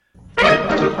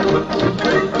Welcome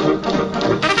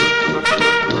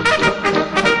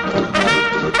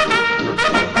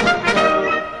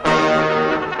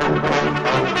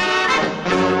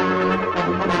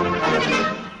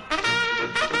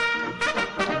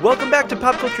back to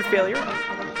Pop Culture Failure,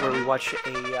 where we watch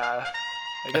I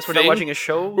guess we're not watching a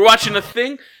show. We're watching a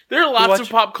thing. There are lots of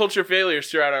pop culture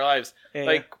failures throughout our lives. Yeah.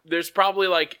 Like, there's probably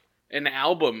like an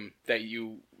album that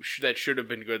that should have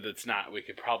been good that's not. We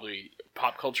could probably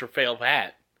pop culture fail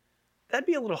that. That'd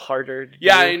be a little harder to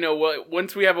Yeah, do. I know. Well,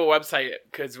 once we have a website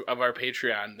because of our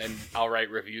Patreon, then I'll write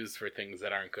reviews for things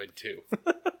that aren't good too.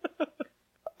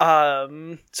 Where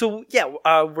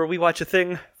we watch a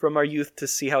thing from our youth to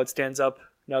see how it stands up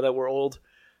now that we're old.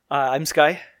 I'm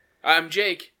Sky. I'm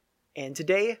Jake. And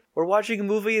today we're watching a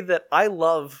movie that I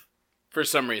love. For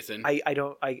some reason.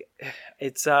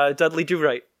 It's Dudley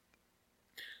Do-Right.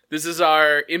 This is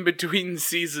our in-between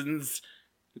seasons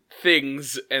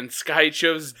things, and Sky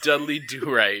chose Dudley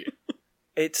Do-Right.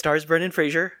 It stars Brendan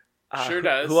Fraser. Sure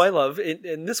does. Who I love.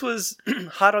 And this was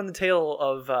hot on the tail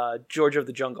of George of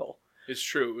the Jungle. It's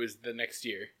true. It was the next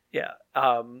year. Yeah.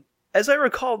 As I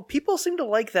recall, people seem to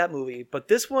like that movie, but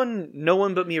this one, no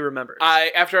one but me remembers.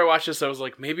 After I watched this, I was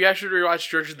like, maybe I should rewatch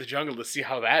George of the Jungle to see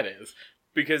how that is.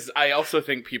 Because I also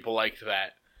think people liked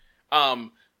that.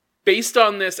 Based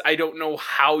on this, I don't know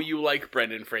how you like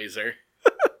Brendan Fraser.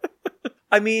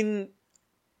 I mean,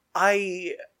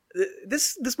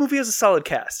 this movie has a solid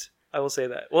cast. I will say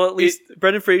that. Well, at least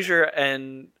Brendan Fraser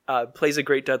and plays a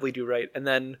great Dudley Do-Right, and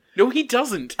then no, he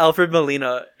doesn't. Alfred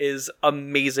Molina is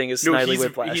amazing as Snidely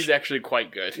Whiplash. He's actually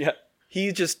quite good. Yeah,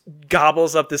 he just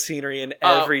gobbles up the scenery in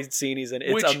every scene he's in.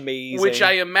 It's amazing. Which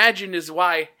I imagine is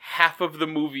why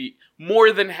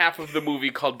more than half of the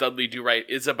movie called Dudley Do-Right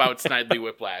is about Snidely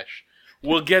Whiplash.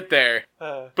 We'll get there,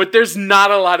 but there's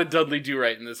not a lot of Dudley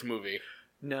Do-Right in this movie.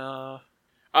 No.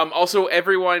 Also,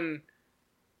 everyone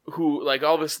who, like,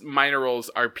 all the minor roles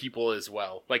are people as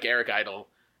well. Like Eric Idle.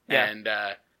 Yeah. And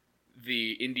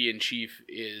the Indian chief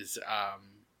is... I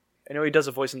know he does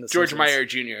a voice in the George Simpsons. Meyer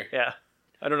Jr. Yeah.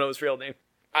 I don't know his real name.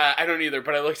 I don't either,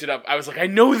 but I looked it up. I was like, I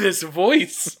know this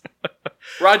voice!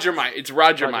 Roger Meyer. It's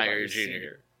Roger Meyer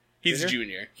Jr. He's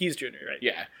Junior. He's Junior, right.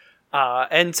 Yeah.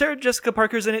 And Sarah Jessica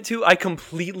Parker's in it too. I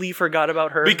completely forgot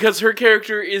about her. Because her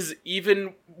character is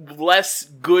even less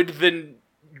good than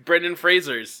Brendan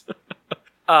Fraser's.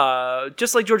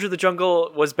 Just like George of the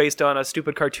Jungle was based on a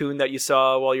stupid cartoon that you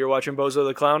saw while you were watching Bozo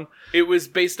the Clown. It was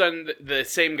based on the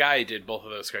same guy who did both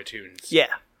of those cartoons. Yeah.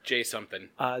 Jay something.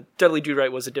 Dudley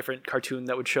Do-Right was a different cartoon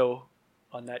that would show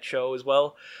on that show as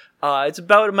well. It's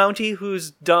about a Mountie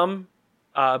who's dumb,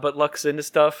 but lucks into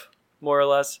stuff, more or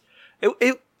less.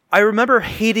 I remember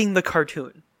hating the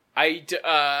cartoon. I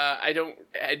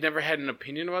never had an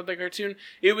opinion about the cartoon.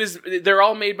 They're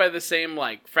all made by the same,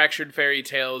 like, Fractured Fairy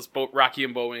Tales, Rocky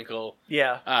and Bullwinkle,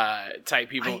 type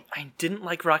people. I didn't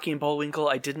like Rocky and Bullwinkle.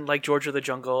 I didn't like George of the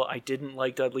Jungle. I didn't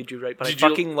like Dudley Do-Right, but I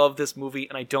fucking love this movie,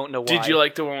 and I don't know why. Did you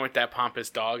like the one with that pompous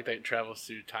dog that travels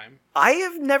through time? I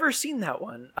have never seen that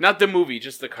one. Not the movie,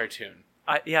 just the cartoon.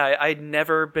 I'd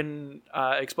never been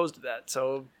exposed to that,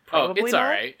 so probably it's not.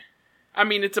 alright. I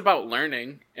mean, it's about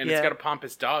learning, and it's got a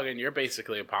pompous dog, and you're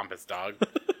basically a pompous dog.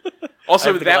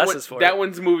 Also, that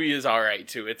one's movie is alright,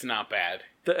 too. It's not bad.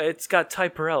 It's got Ty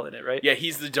Burrell in it, right? Yeah,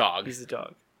 he's the dog. He's the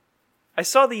dog. I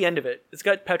saw the end of it. It's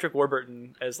got Patrick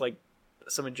Warburton as, like,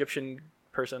 some Egyptian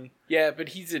person. Yeah, but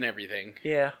he's in everything.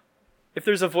 Yeah. If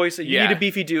there's a voice, you need a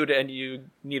beefy dude, and you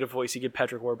need a voice, you get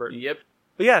Patrick Warburton. Yep.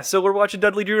 But yeah, so we're watching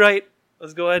Dudley Do-Right.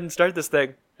 Let's go ahead and start this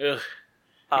thing. Ugh.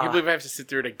 I can't believe I have to sit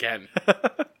through it again.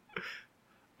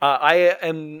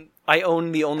 I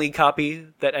own the only copy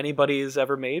that anybody has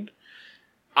ever made.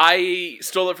 I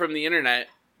stole it from the internet.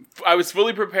 I was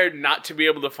fully prepared not to be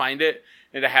able to find it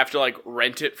and to have to, like,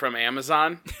 rent it from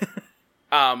Amazon.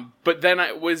 But then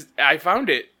I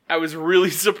found it. I was really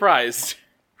surprised.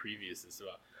 Previous as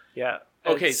well. Yeah.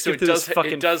 Okay, so it does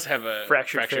have a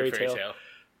fractured fairy tale.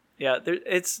 Yeah,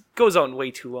 it goes on way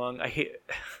too long. I hate it.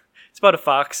 It's about a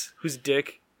fox who's a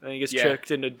dick and he gets tricked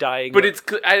into dying. But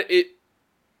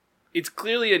it's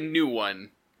clearly a new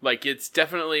one. Like, it's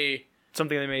definitely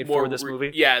something they made for this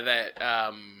movie. Yeah,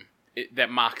 that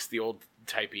mocks the old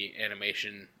typey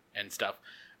animation and stuff.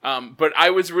 But I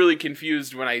was really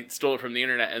confused when I stole it from the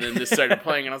internet, and then this started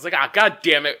playing, and I was like, god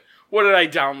damn it, what did I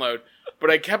download? But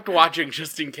I kept watching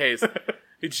just in case.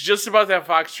 It's just about that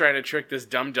fox trying to trick this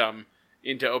dum-dum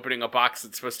into opening a box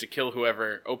that's supposed to kill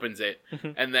whoever opens it,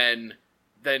 and then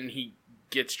he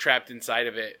gets trapped inside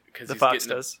of it because the fox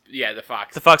does. The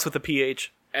fox. The fox with the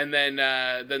PH. And then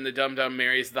the dum-dum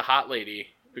marries the hot lady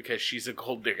because she's a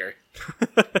gold digger.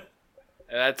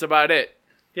 That's about it.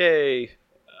 Yay.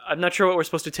 I'm not sure what we're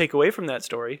supposed to take away from that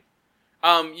story.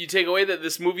 You take away that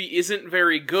this movie isn't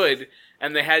very good,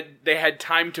 and they had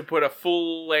time to put a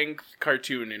full-length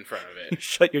cartoon in front of it.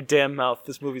 Shut your damn mouth.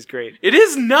 This movie's great. It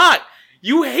is not!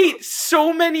 You hate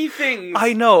so many things!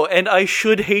 I know, and I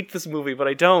should hate this movie, but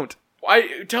I don't.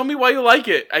 Tell me why you like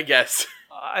it, I guess.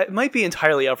 It might be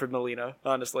entirely Alfred Molina,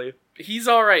 honestly. He's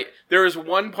alright. There was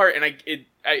one part, and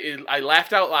I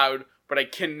laughed out loud, but I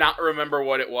cannot remember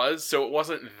what it was, so it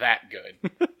wasn't that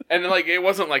good. And it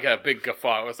wasn't like a big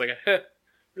guffaw. It was like a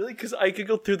Really? Because I could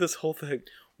go through this whole thing.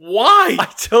 Why?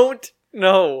 I don't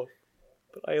know,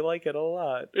 but I like it a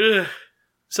lot. Ugh.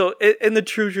 So, in the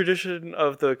true tradition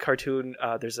of the cartoon,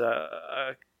 there's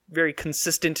a very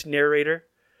consistent narrator,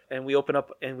 and we open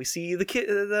up and we see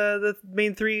the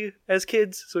main three as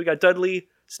kids. So we got Dudley,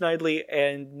 Snidely,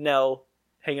 and Nell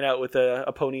hanging out with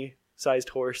a pony-sized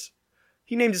horse.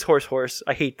 He named his horse.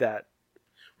 I hate that.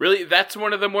 Really? That's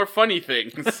one of the more funny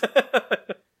things.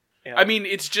 Yeah. I mean,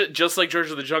 it's just like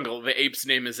George of the Jungle. The ape's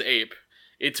name is Ape.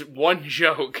 It's one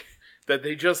joke that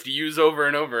they just use over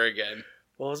and over again.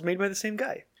 Well, it was made by the same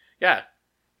guy. Yeah.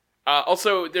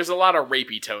 Also, there's a lot of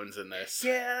rapey tones in this.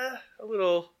 Yeah, a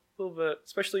little bit.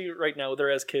 Especially right now,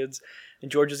 they're as kids, and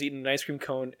George is eating an ice cream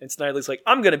cone, and Snidely's like,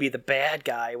 I'm gonna be the bad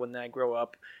guy when I grow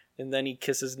up. And then he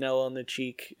kisses Nell on the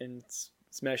cheek and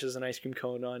smashes an ice cream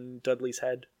cone on Dudley's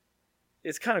head.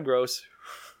 It's kind of gross.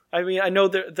 I mean, I know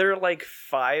they're like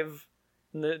 5,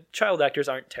 and the child actors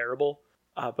aren't terrible,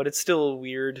 but it's still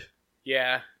weird.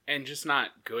 Yeah, and just not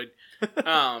good.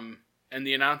 And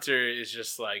the announcer is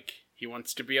just like, he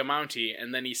wants to be a Mountie,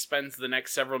 and then he spends the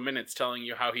next several minutes telling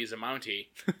you how he's a Mountie,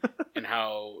 and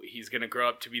how he's gonna grow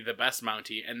up to be the best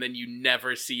Mountie, and then you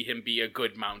never see him be a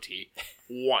good Mountie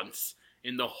once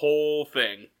in the whole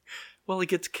thing. Well, he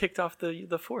gets kicked off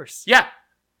the force. Yeah,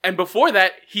 and before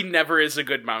that, he never is a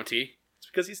good Mountie. It's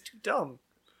because he's too dumb.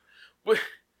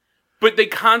 But they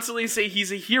constantly say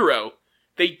he's a hero.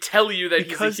 They tell you that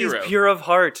Because he's a hero. he's pure of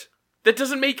heart. That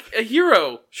doesn't make a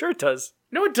hero. Sure it does.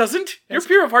 No, it doesn't. You're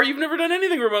pure of heart. You've never done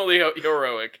anything remotely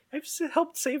heroic. I've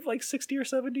helped save like 60 or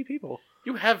 70 people.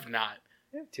 You have not.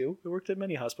 I have too. I worked at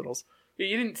many hospitals. Yeah,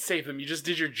 you didn't save them. You just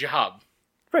did your job.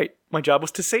 Right. My job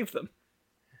was to save them.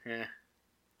 Yeah.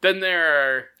 Then there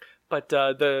are... But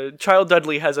the child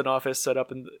Dudley has an office set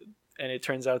up, and it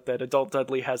turns out that adult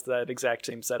Dudley has that exact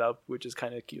same setup, which is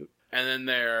kind of cute. And then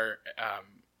there are...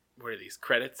 what are these?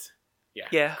 Credits?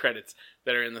 Yeah. Credits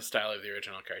that are in the style of the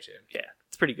original cartoon. Yeah.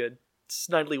 It's pretty good.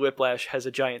 Snidely Whiplash has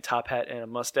a giant top hat and a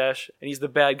mustache, and he's the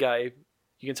bad guy.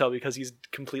 You can tell because he's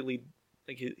completely...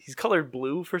 he's colored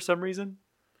blue for some reason.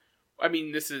 I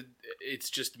mean, it's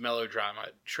just melodrama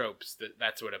tropes.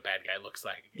 That's what a bad guy looks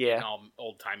like. Yeah. In all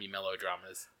old-timey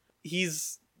melodramas.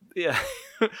 He's... Yeah.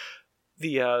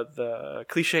 the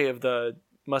cliche of the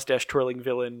mustache-twirling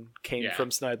villain came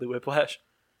from Snidely Whiplash.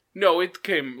 No, it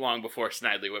came long before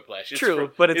Snidely Whiplash.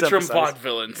 True, but it's from emphasized.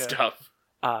 vaudeville and stuff.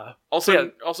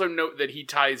 Also note that he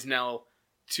ties Nell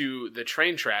to the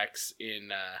train tracks in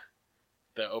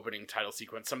the opening title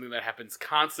sequence, something that happens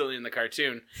constantly in the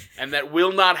cartoon, and that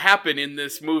will not happen in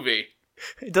this movie.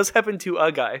 It does happen to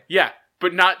a guy. Yeah,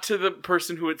 but not to the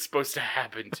person who it's supposed to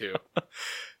happen to.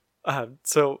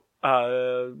 So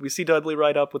we see Dudley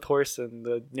ride up with Horse, and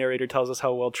the narrator tells us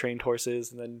how well-trained Horse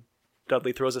is, and then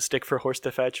Dudley throws a stick for Horse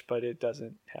to fetch, but it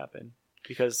doesn't happen.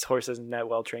 Because Horse isn't that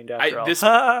well-trained after all. This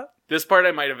part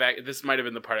this might have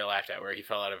been the part I laughed at, where he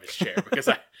fell out of his chair, because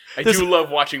I do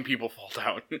love watching people fall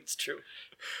down. It's true.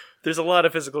 There's a lot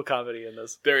of physical comedy in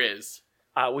this. There is.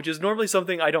 Which is normally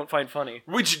something I don't find funny.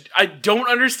 Which I don't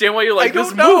understand why you like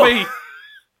this know. movie.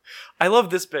 I love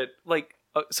this bit.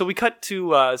 So we cut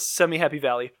to Semi-Happy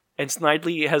Valley, and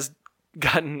Snidely has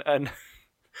gotten an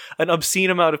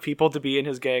obscene amount of people to be in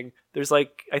his gang. There's I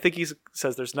think he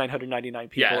says there's 999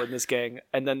 people in this gang,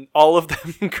 and then all of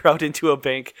them crowd into a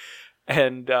bank,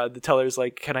 and the teller's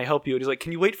like, "Can I help you?" And he's like,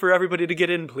 "Can you wait for everybody to get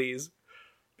in, please?"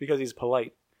 Because he's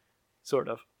polite, sort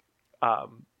of.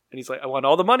 And he's like, "I want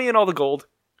all the money and all the gold,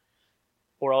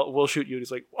 or we'll shoot you." And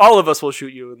he's like, "All of us will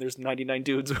shoot you." And there's 99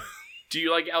 dudes. Do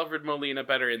you like Alfred Molina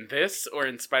better in this or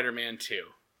in Spider-Man 2?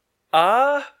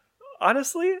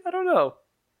 Honestly, I don't know.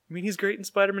 I mean, he's great in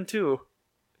Spider-Man 2.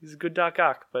 He's a good Doc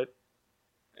Ock, but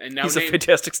he's a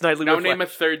fantastic Snidely Now Whiplash. name a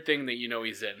third thing that you know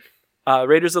he's in.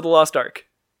 Raiders of the Lost Ark.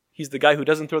 He's the guy who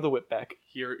doesn't throw the whip back.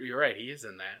 You're right, he is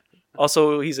in that.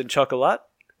 Also, he's in Chocolat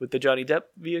with the Johnny Depp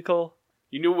vehicle.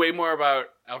 You knew way more about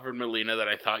Alfred Molina than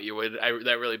I thought you would.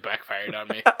 That really backfired on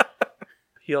me.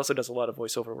 He also does a lot of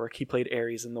voiceover work. He played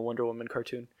Ares in the Wonder Woman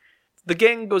cartoon. The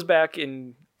gang goes back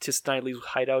into Snidely's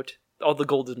hideout. All the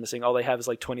gold is missing. All they have is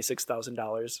like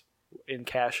 $26,000. in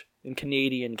cash, in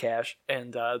Canadian cash,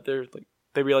 and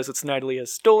they realize that Snidely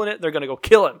has stolen it. They're gonna go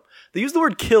kill him. They use the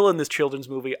word "kill" in this children's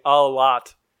movie a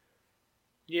lot.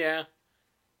 Yeah.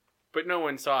 But no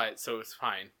one saw it, so it's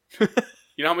fine.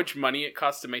 You know how much money it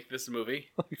cost to make this movie?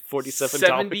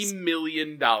 $47. $70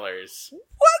 million. What?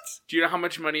 Do you know how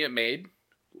much money it made?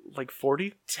 Like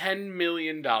 40? $10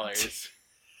 million. That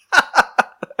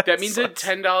means at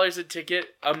 $10 a ticket,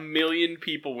 1 million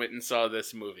people went and saw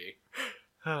this movie.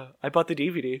 I bought the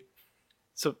DVD.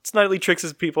 So Snidely tricks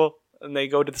his people, and they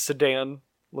go to the Sudan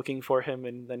looking for him,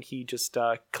 and then he just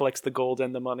collects the gold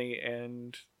and the money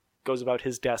and goes about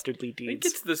his dastardly I think deeds.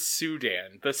 it's the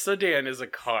Sudan. The Sudan is a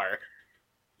car.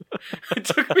 It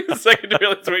took me a second to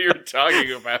realize what you were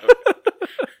talking about.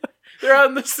 They're out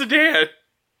in the Sudan.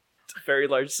 It's a very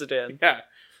large sedan. Yeah.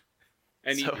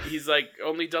 And So- he's like,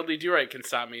 only Dudley Do-Right can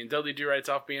stop me. And Dudley Do-Right's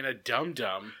off being a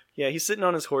dum-dum. Yeah, he's sitting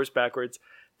on his horse backwards.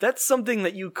 That's something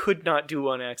that you could not do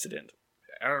on accident.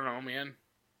 I don't know, man.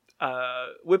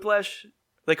 Whiplash,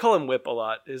 they call him Whip a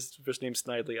lot. His first name's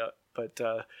Snidely, but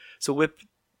so Whip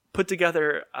put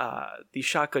together these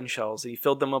shotgun shells. He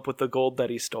filled them up with the gold that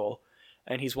he stole,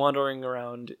 and he's wandering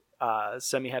around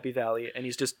Semi-Happy Valley, and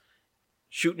he's just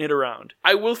shooting it around.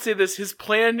 I will say this, his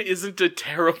plan isn't a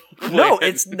terrible plan. No,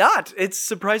 it's not. It's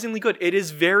surprisingly good. It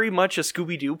is very much a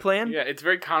Scooby-Doo plan. Yeah, it's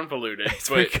very convoluted. It's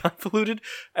very convoluted,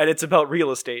 and it's about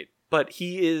real estate. But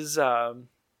he is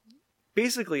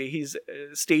basically he's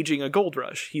staging a gold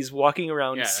rush. He's walking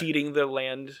around seeding the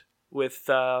land with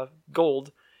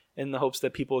gold in the hopes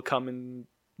that people will come and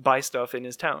buy stuff in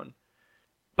his town.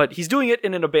 But he's doing it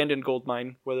in an abandoned gold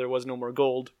mine where there was no more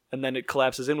gold, and then it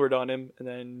collapses inward on him, and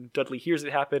then Dudley hears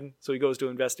it happen, so he goes to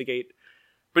investigate.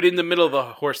 But in the middle of the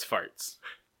horse farts.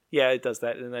 Yeah, it does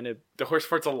that, and then The horse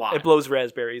farts a lot. it blows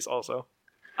raspberries also.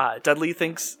 Dudley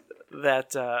thinks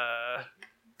that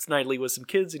Snidely was some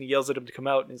kids, and he yells at him to come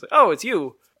out, and he's like, "Oh, it's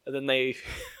you!" And then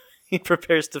he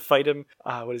prepares to fight him.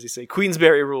 What does he say?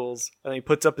 Queensberry rules. And then he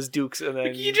puts up his dukes, and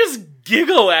then You just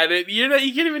giggle at it. You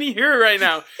can't even hear it right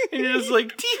now. And you're just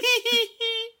like,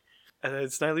 and then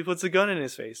Snidely puts a gun in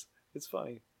his face. It's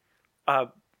fine. and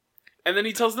then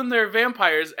he tells them they're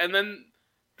vampires, and then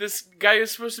this guy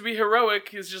who's supposed to be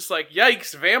heroic is just like,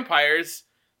 yikes, vampires.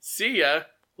 See ya.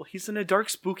 Well, he's in a dark,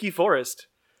 spooky forest.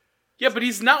 Yeah, but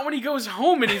he's not when he goes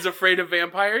home and he's afraid of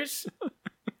vampires.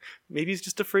 Maybe he's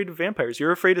just afraid of vampires.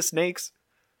 You're afraid of snakes.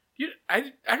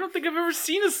 I don't think I've ever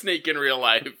seen a snake in real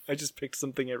life. I just picked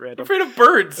something at I'm random. afraid of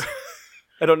birds.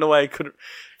 I don't know why I couldn't.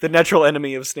 The natural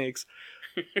enemy of snakes.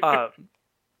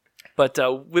 But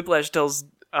Whiplash tells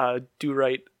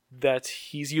Do-Right that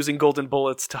he's using golden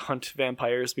bullets to hunt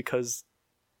vampires because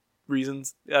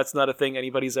reasons. That's not a thing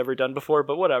anybody's ever done before,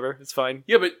 but whatever. It's fine.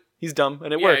 Yeah, but He's dumb,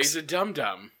 and it yeah, works. he's a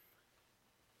dum-dum.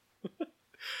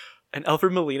 And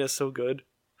Alfred Molina's so good.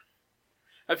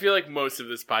 I feel like most of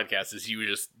this podcast is you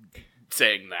just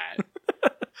saying that.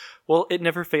 Well, it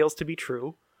never fails to be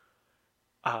true.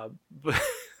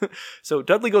 So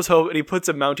Dudley goes home and he puts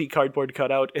a Mountie cardboard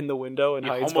cutout in the window and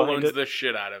He hides Home behind Alone's it. the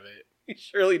shit out of it. He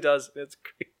surely does. It's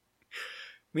great.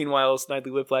 Meanwhile,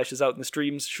 Snidely Whiplash is out in the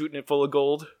streams shooting it full of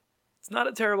gold. It's not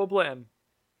a terrible plan.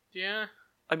 Yeah.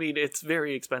 I mean, it's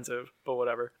very expensive, but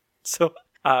whatever. So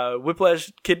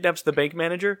Whiplash kidnaps the bank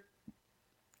manager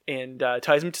and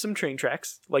ties him to some train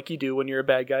tracks, like you do when you're a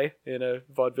bad guy in a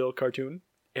vaudeville cartoon.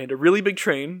 And a really big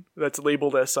train that's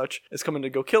labeled as such is coming to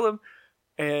go kill him.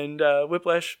 And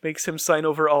Whiplash makes him sign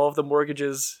over all of the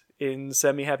mortgages in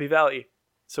Semi-Happy Valley.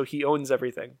 So he owns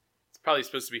everything. It's probably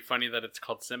supposed to be funny that it's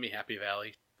called Semi-Happy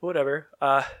Valley. Whatever.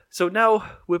 So now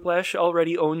Whiplash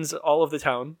already owns all of the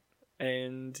town.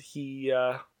 And he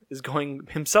is going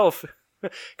himself,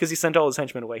 because he sent all his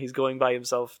henchmen away. He's going by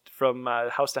himself from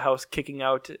house to house, kicking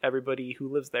out everybody who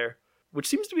lives there. Which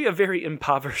seems to be a very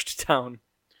impoverished town.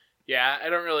 Yeah, I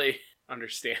don't really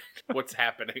understand what's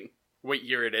happening. What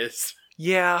year it is.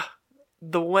 Yeah,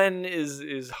 the when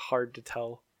is hard to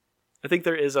tell. I think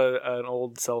there is an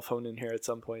old cell phone in here at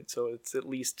some point, so it's at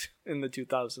least in the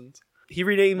 2000s. He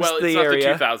renames Well, the it's not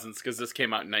area. the 2000s because this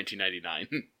came out in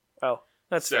 1999. Oh,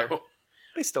 that's fair. So,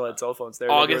 They still had cell phones there.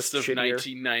 August They were of shittier.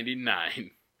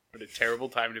 1999. What a terrible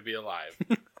time to be alive.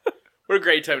 What a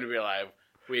great time to be alive.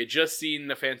 We had just seen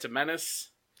The Phantom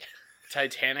Menace.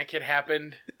 Titanic had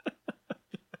happened.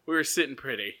 We were sitting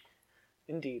pretty.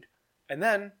 Indeed. And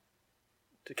then,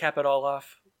 to cap it all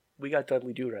off, we got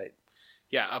Dudley Do-Right.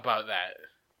 Yeah, about that.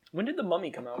 When did The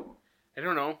Mummy come out? I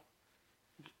don't know.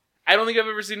 I don't think I've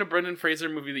ever seen a Brendan Fraser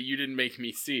movie that you didn't make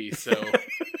me see, so...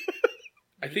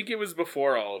 I think it was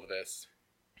before all of this.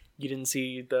 You didn't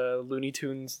see the Looney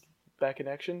Tunes back in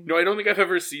action? No, I don't think I've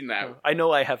ever seen that. No, I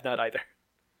know I have not either.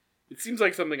 It seems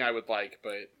like something I would like,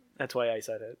 but That's why I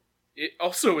said it. it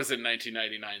also was in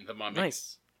 1999, The Mummy.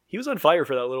 Nice. He was on fire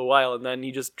for that little while, and then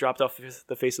he just dropped off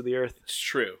the face of the earth. It's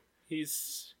true.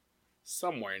 He's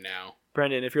somewhere now.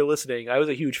 Brendan, if you're listening, I was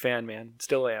a huge fan, man.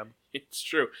 Still am. It's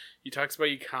true. He talks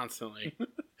about you constantly.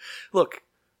 Look,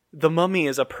 The Mummy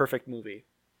is a perfect movie.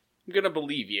 I'm gonna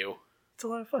believe you. It's a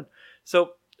lot of fun.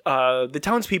 So, the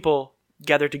townspeople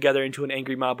gather together into an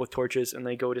angry mob with torches, and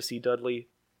they go to see Dudley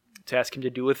to ask him to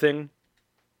do a thing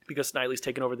because Snidely's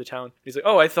taken over the town. He's like,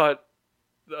 "Oh, I thought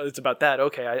it's about that.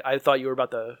 Okay, I thought you were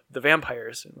about the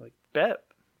vampires." And like, "Bet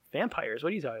vampires?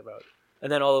 What are you talking about?"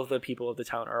 And then all of the people of the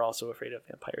town are also afraid of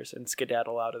vampires and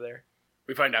skedaddle out of there.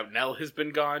 We find out Nell has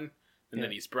been gone, and Yeah.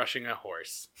 then he's brushing a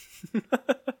horse.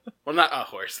 Well, not a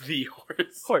horse, the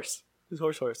horse. Horse. His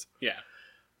horse. Yeah.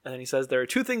 And then he says there are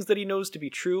two things that he knows to be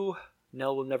true.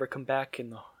 Nell will never come back,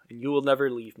 and you will never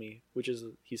leave me, which is,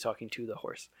 he's talking to the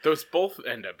horse. Those both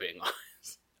end up being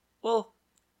lies. Well,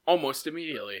 Almost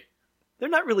immediately. they're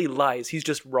not really lies. He's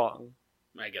just wrong.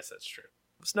 I guess that's true.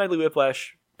 Snidely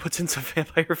Whiplash puts in some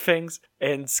vampire fangs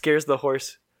and scares the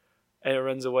horse, and it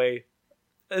runs away.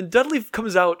 And Dudley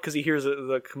comes out because he hears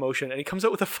the commotion, and he comes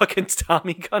out with a fucking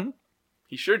Tommy gun.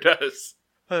 He sure does.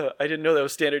 I didn't know that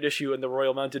was standard issue in the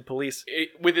Royal Mounted Police.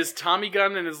 With his Tommy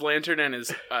gun and his lantern and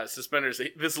his suspenders,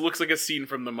 this looks like a scene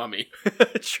from The Mummy.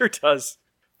 It sure does.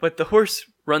 But the horse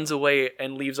runs away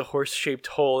and leaves a horse-shaped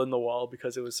hole in the wall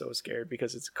because it was so scared,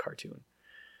 because it's a cartoon.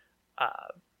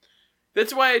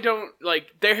 That's why I don't,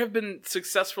 like, there have been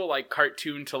successful, like,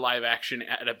 cartoon to live action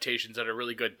adaptations that are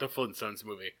really good. The Flintstones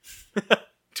movie.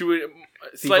 To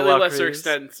a slightly lesser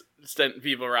extent,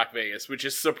 Viva Rock Vegas, which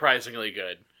is surprisingly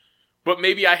good. But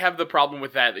maybe I have the problem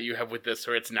with that you have with this,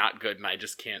 where it's not good and I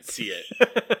just can't see it.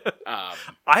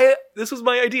 This was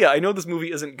my idea. I know this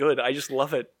movie isn't good. I just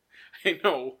love it. I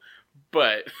know,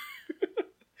 but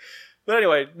But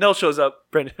anyway, Nell shows up.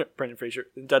 Brendan Fraser.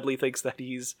 Dudley thinks that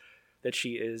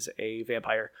she is a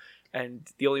vampire, and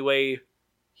the only way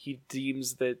he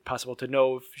deems that possible to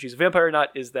know if she's a vampire or not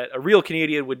is that a real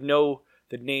Canadian would know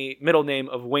the middle name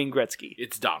of Wayne Gretzky.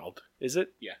 it's Donald. Is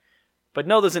it? Yeah. But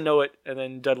Nell doesn't know it, and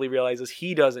then Dudley realizes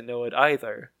he doesn't know it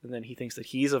either, and then he thinks that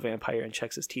he's a vampire and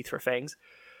checks his teeth for fangs,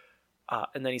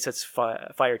 and then he sets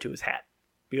fire to his hat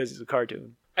because he's a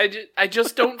cartoon. I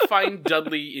just don't find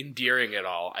Dudley endearing at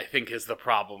all, I think is the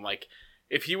problem. Like,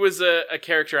 if he was a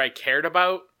character I cared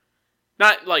about,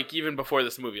 not like even before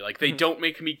this movie, like they don't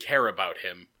make me care about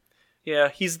him. Yeah,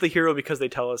 he's the hero because they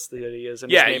tell us that he is.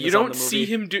 And Yeah, his name you is on don't the see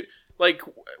movie. him do, like,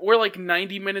 we're like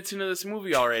 90 minutes into this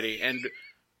movie already, and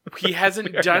he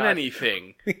hasn't are done not.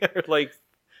 anything. We're like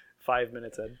 5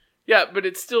 minutes in. Yeah, but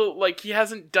it's still, like, he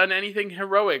hasn't done anything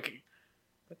heroic.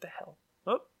 What the hell?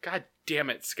 Oh, God damn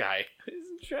it, Sky.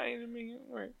 he's trying to make it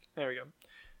work. There we go.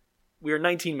 We are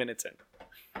 19 minutes in.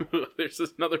 There's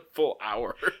another full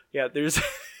hour. Yeah, there's...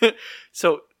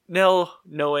 So, Nell,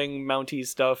 knowing Mountie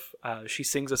stuff, she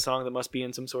sings a song that must be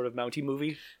in some sort of Mountie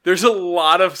movie. There's a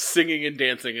lot of singing and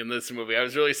dancing in this movie. I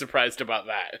was really surprised about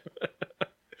that.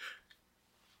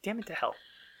 Damn it to hell.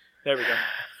 There we go.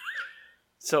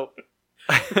 So,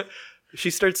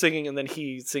 she starts singing, and then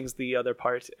he sings the other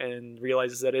part and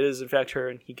realizes that it is in fact her,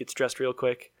 and he gets dressed real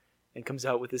quick and comes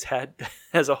out with his hat that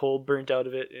has a hole burnt out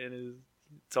of it, and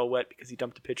it's all wet because he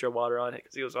dumped a pitcher of water on it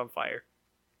because he was on fire.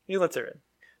 He lets her in.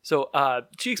 So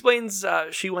she explains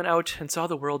she went out and saw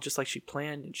the world just like she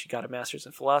planned, and she got a master's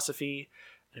in philosophy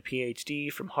and a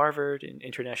PhD from Harvard in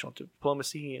international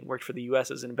diplomacy and worked for the U.S.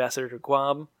 as an ambassador to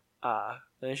Guam. And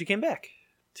then she came back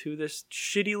to this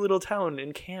shitty little town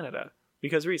in Canada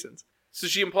because reasons. So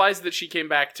she implies that she came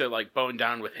back to, like, bone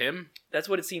down with him? That's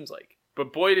what it seems like.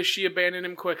 But boy, does she abandon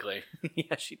him quickly.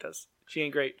 Yeah, she does. She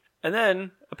ain't great. And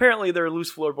then, apparently there are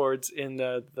loose floorboards in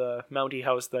the Mountie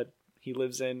house that he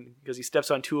lives in because he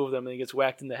steps on two of them and he gets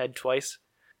whacked in the head twice.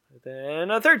 And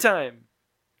then a third time.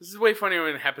 This is way funnier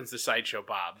when it happens to Sideshow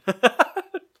Bob.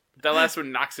 That last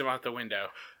one knocks him out the window.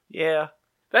 Yeah.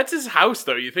 That's his house,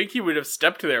 though. You think he would have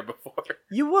stepped there before.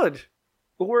 You would.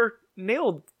 Or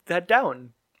nailed that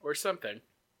down. Or something.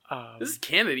 This is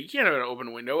Canada. You can't have an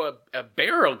open window. A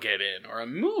bear will get in. Or a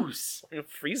moose. He'll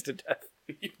freeze to death.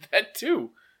 That,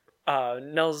 too.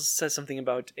 Nels says something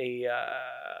about a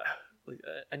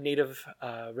native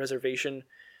reservation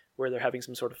where they're having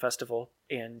some sort of festival,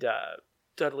 and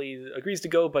Dudley agrees to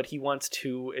go, but he wants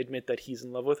to admit that he's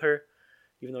in love with her,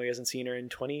 even though he hasn't seen her in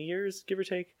 20 years, give or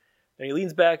take. And he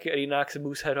leans back and he knocks a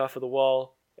moose head off of the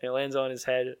wall, and it lands on his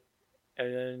head,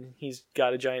 and then he's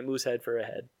got a giant moose head for a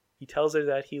head. He tells her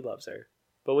that he loves her,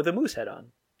 but with a moose head on.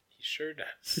 He sure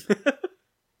does.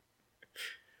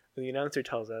 The announcer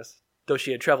tells us, Though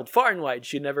she had traveled far and wide,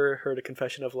 she had never heard a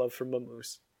confession of love from a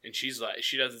moose. And she's like,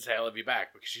 she doesn't say I love you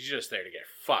back because she's just there to get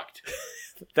fucked.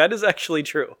 That is actually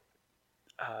true.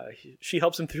 She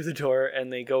helps him through the door,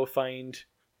 and they go find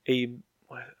a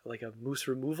moose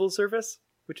removal service,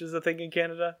 which is a thing in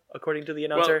Canada, according to the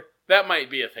announcer. Well, that might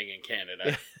be a thing in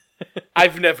Canada.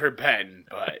 I've never been,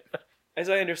 but as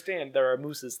I understand, there are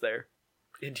mooses there.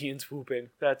 Indians whooping.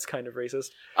 That's kind of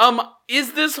racist.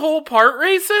 Is this whole part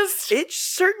racist? It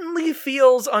certainly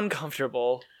feels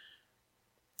uncomfortable.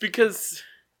 Because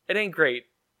it ain't great.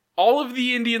 All of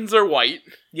the Indians are white.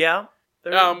 Yeah.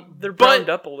 They're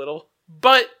browned up a little.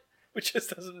 But which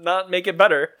just does not make it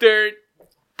better.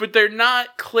 They're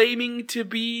not claiming to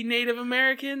be Native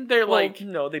American.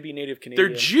 No, they'd be Native Canadian.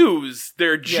 They're Jews.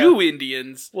 They're Jew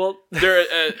Indians. Well,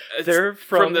 they're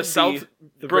from the South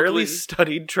the rarely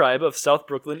studied tribe of South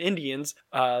Brooklyn Indians.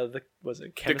 Was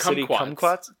it Kansas City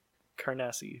Kumquats?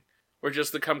 Karnasi. Or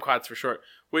just the Kumquats for short.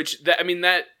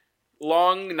 That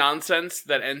long nonsense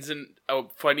that ends in a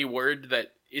funny word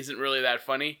that isn't really that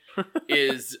funny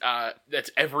is that's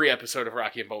every episode of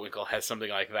Rocky and Bullwinkle has something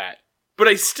like that. But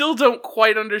I still don't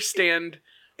quite understand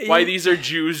why these are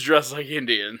Jews dressed like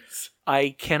Indians.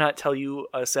 I cannot tell you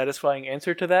a satisfying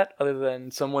answer to that, other than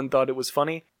someone thought it was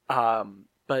funny.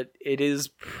 But it is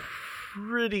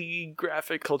pretty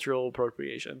graphic cultural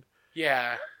appropriation.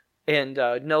 Yeah. And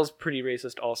Nell's pretty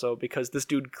racist also, because this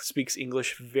dude speaks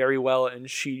English very well, and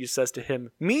she says to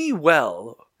him, "Me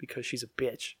well," because she's a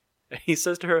bitch. And he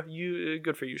says to her, "You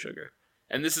good for you, sugar."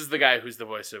 And this is the guy who's the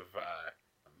voice of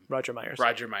Roger Myers.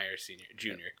 Roger Myers Sr.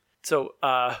 Jr. So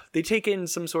they take in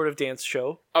some sort of dance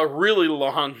show. A really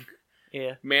long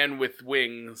Yeah. Man with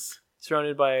wings.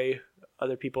 Surrounded by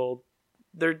other people.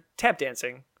 They're tap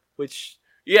dancing, which...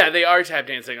 Yeah, they are tap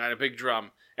dancing on a big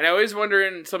drum. And I always wonder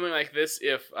in something like this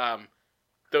if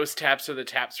those taps are the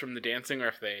taps from the dancing or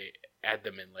if they add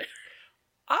them in later.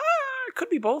 It could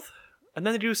be both. And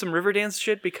then they do some river dance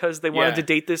shit because they wanted to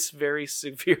date this very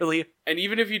severely. And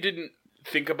even if you didn't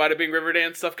think about it being river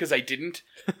dance stuff, because I didn't,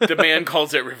 the man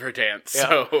calls it river dance.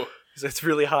 Yeah. So it's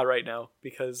really hot right now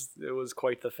because it was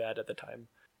quite the fad at the time.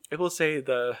 I will say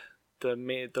the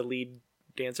lead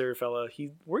dancer fella,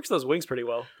 he works those wings pretty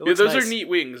well. Yeah, those are neat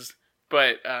wings,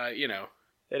 but it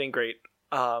ain't great.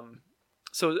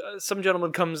 So some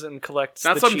gentleman comes and collects.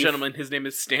 Not some gentleman. His name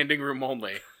is Standing Room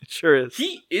Only. It sure is.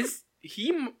 He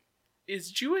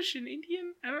is Jewish and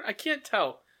Indian. I can't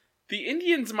tell. The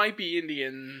Indians might be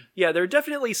Indian. Yeah, there are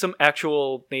definitely some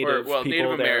actual native people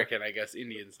Native there. American, I guess.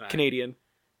 Indians, not Canadian.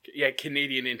 Yeah,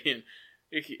 Canadian Indian.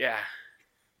 Yeah,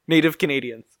 Native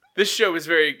Canadians. This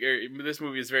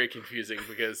movie is very confusing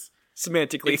because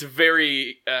semantically it's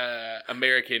very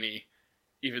American-y,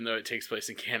 even though it takes place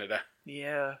in Canada.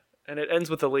 Yeah, and it ends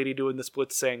with a lady doing the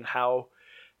splits saying how,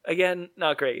 again,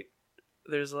 not great.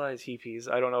 There's a lot of teepees.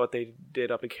 I don't know what they did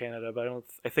up in Canada, but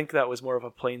I think that was more of a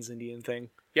Plains Indian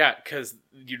thing. Yeah, because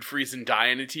you'd freeze and die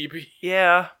in a teepee.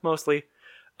 Yeah, mostly.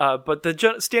 But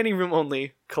the Standing Room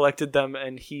Only collected them,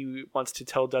 and he wants to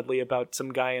tell Dudley about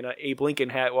some guy in an Abe Lincoln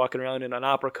hat walking around in an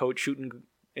opera coat shooting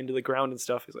into the ground and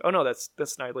stuff. He's like, "Oh no, that's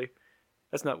Snidely.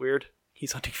 That's not weird.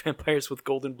 He's hunting vampires with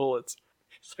golden bullets."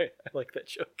 Sorry, I like that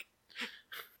joke.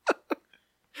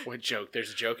 What joke?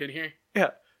 There's a joke in here?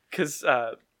 Yeah, because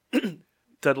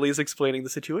Dudley's explaining the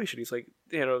situation. He's like,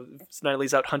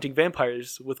 Snidely's out hunting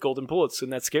vampires with golden bullets,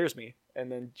 and that scares me.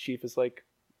 And then Chief is like,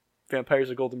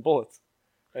 vampires are golden bullets.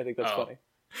 I think that's funny.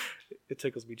 It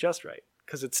tickles me just right,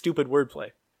 because it's stupid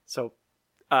wordplay. So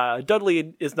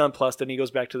Dudley is nonplussed, and he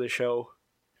goes back to the show,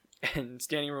 and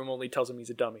Standing Room Only tells him he's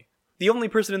a dummy. The only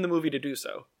person in the movie to do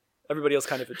so. Everybody else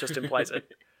kind of just implies it.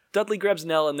 Dudley grabs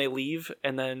Nell and they leave,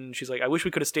 and then she's like, "I wish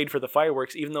we could have stayed for the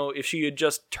fireworks," even though if she had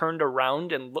just turned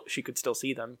around and looked, she could still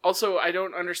see them. Also, I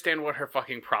don't understand what her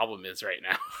fucking problem is right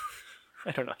now.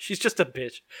 I don't know. She's just a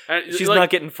bitch. She's not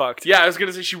getting fucked. Yeah, I was going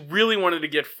to say she really wanted to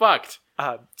get fucked.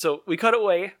 So we cut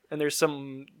away, and there's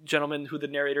some gentleman who the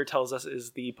narrator tells us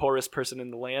is the poorest person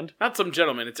in the land. Not some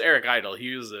gentleman, it's Eric Idle.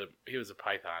 He was a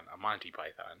Python, a Monty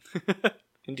Python.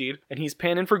 Indeed. And he's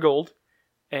panning for gold.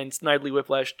 And Snidely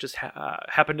Whiplash just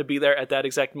happened to be there at that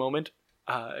exact moment.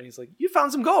 And he's like, "You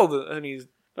found some gold!" And he's...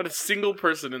 Not a single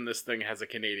person in this thing has a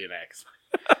Canadian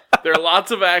accent. There are lots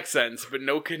of accents, but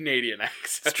no Canadian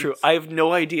accents. It's true. I have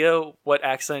no idea what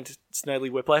accent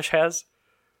Snidely Whiplash has.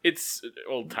 It's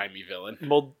old-timey villain.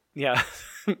 Yeah.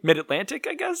 Mid-Atlantic,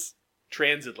 I guess?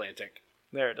 Transatlantic.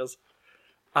 There it is.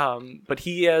 But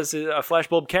he has a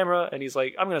flashbulb camera, and he's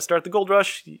like, "I'm going to start the gold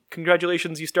rush.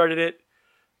 Congratulations, you started it."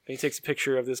 And he takes a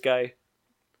picture of this guy.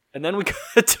 And then we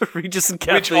got to Regis and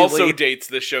Kathy Which also Lee. dates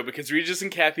this show, because Regis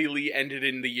and Kathy Lee ended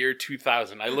in the year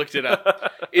 2000. I looked it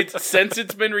up. Since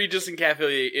it's been Regis and Kathy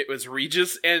Lee, it was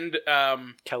Regis and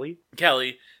Kelly?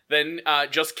 Kelly, then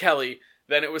just Kelly,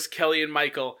 then it was Kelly and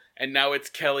Michael, and now it's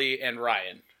Kelly and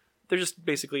Ryan. They're just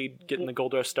basically getting the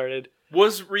Gold Rush started.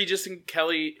 Was Regis and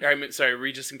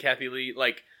Regis and Kathy Lee,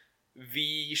 like,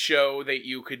 the show that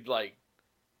you could, like...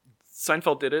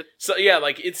 Seinfeld did it. So, yeah,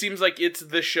 like, it seems like it's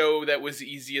the show that was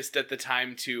easiest at the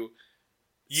time to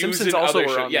use Simpsons in also other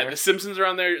were shows. on Yeah, there. The Simpsons are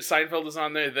on there, Seinfeld is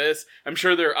on there, I'm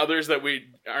sure there are others that we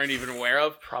aren't even aware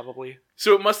of. Probably.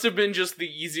 So it must have been just the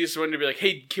easiest one to be like,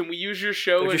 hey, can we use your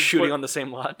show? They're just shooting on the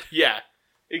same lot. Yeah,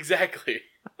 exactly.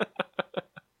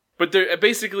 But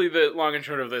basically, the long and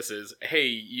short of this is, hey,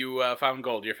 you found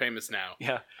gold. You're famous now.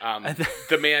 Yeah.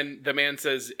 The man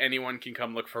says anyone can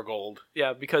come look for gold.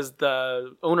 Yeah, because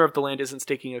the owner of the land isn't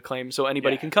staking a claim, so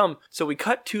anybody can come. So we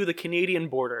cut to the Canadian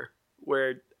border,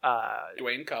 where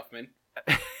Dwayne Kaufman.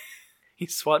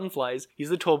 he's swatting flies. He's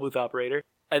the toll booth operator.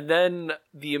 And then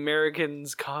the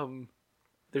Americans come.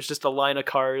 There's just a line of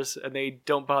cars, and they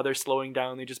don't bother slowing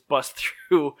down. They just bust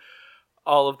through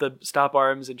all of the stop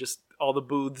arms and just all the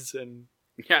booths. And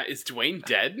Yeah, is Dwayne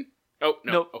dead? Oh,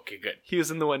 no. Nope. Okay, good. he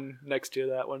was in the one next to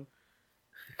that one.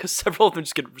 Because several of them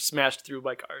just get smashed through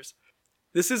by cars.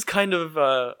 This is kind of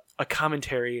a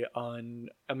commentary on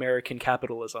American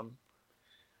capitalism.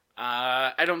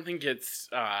 I don't think it's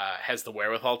has the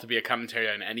wherewithal to be a commentary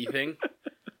on anything.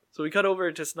 So we cut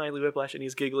over to Snidely Whiplash, and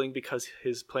he's giggling because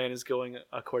his plan is going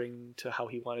according to how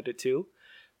he wanted it to.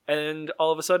 And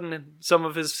all of a sudden, some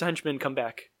of his henchmen come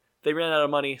back. They ran out of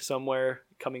money somewhere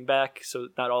coming back, so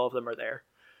not all of them are there.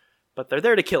 But they're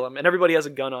there to kill him, and everybody has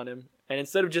a gun on him. And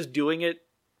instead of just doing it,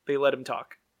 they let him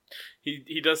talk.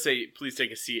 He does say, please take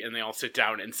a seat, and they all sit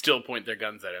down and still point their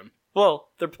guns at him. Well,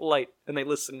 they're polite, and they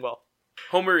listen well.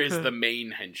 Homer is the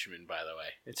main henchman, by the way.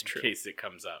 It's true. In case it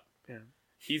comes up. Yeah.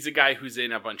 He's a guy who's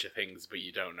in a bunch of things, but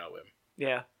you don't know him.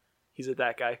 Yeah, he's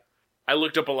that guy. I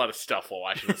looked up a lot of stuff while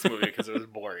watching this movie because it was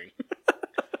boring.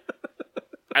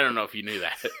 I don't know if you knew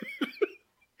that.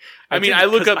 I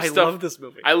look up stuff. I love this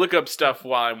movie. I look up stuff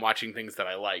while I'm watching things that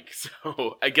I like,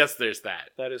 so I guess there's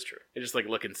that. That is true. I just like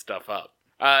looking stuff up.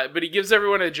 But he gives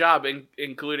everyone a job,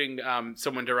 including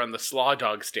someone to run the Slaw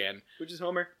Dog stand, Which is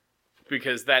Homer.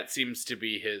 because that seems to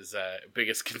be his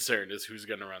biggest concern, is who's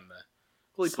going to run the...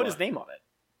 Well, he put his name on it.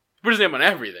 Put his name on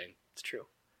everything. It's true.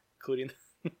 Including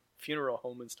the funeral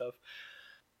home and stuff.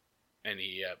 And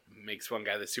he makes one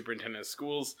guy the superintendent of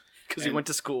schools. Because he went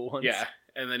to school once. Yeah,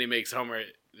 and then he makes Homer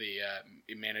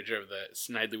the manager of the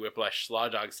Snidely Whiplash Slaw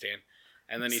Dog stand.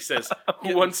 And then he says,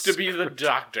 who wants to be the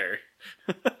doctor?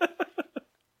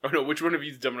 Oh no, which one of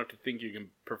you is dumb enough to think you can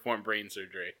perform brain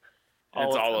surgery? And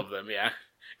it's all of them, yeah.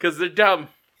 Because they're dumb.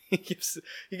 He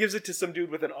gives it to some dude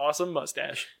with an awesome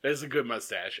mustache. That's a good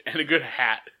mustache. And a good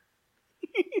hat.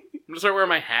 I'm going to start wearing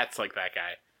my hats like that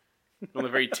guy. On the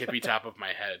very tippy top of my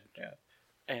head. Yeah.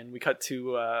 And we cut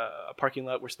to a parking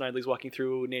lot where Snidely's walking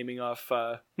through, naming off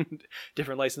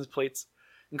different license plates,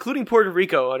 including Puerto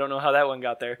Rico. I don't know how that one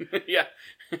got there. Yeah.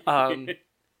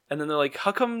 And then they're like,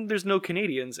 how come there's no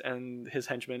Canadians? And his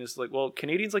henchman is like, well,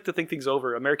 Canadians like to think things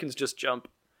over. Americans just jump.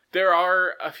 There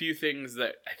are a few things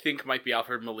that I think might be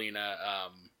Alfred Molina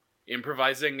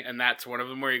improvising, and that's one of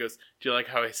them where he goes, do you like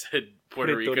how I said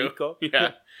Puerto Rico?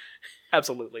 Yeah.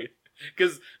 Absolutely.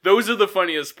 Because those are the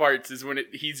funniest parts, is when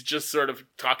he's just sort of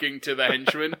talking to the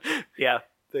henchman. Yeah,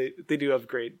 they do have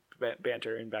great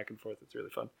banter and back and forth. It's really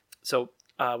fun. So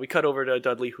we cut over to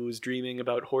Dudley, who's dreaming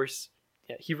about Horse.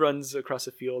 Yeah, he runs across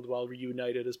a field while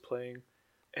Reunited is playing.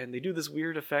 And they do this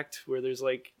weird effect where there's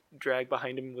like drag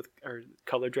behind him or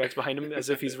color drags behind him as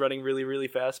if he's running really, really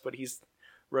fast, but he's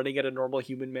running at a normal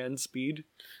human man's speed.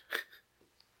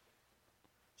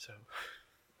 So,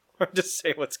 hard to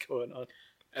say what's going on.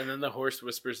 And then the horse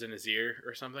whispers in his ear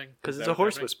or something? Because it's a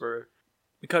horse whisperer.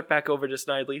 We cut back over to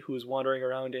Snidely, who's wandering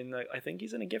around in, I think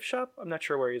he's in a gift shop. I'm not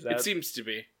sure where he's at. It seems to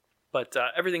be. But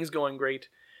everything's going great.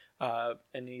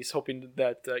 And he's hoping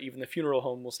that even the funeral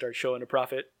home will start showing a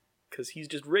profit. Because he's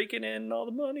just raking in all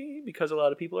the money. Because a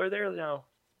lot of people are there now.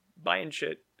 Buying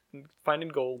shit. And finding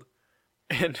gold.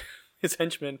 And his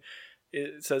henchman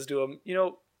says to him,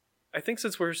 I think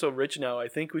since we're so rich now, I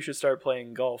think we should start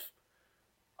playing golf.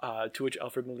 To which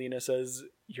Alfred Molina says,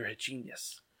 you're a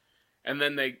genius. And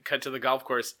then they cut to the golf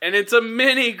course. And it's a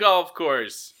mini golf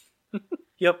course.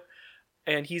 Yep.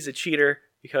 And he's a cheater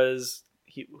because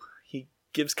he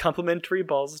gives complimentary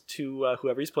balls to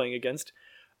whoever he's playing against.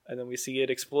 And then we see it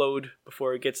explode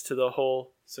before it gets to the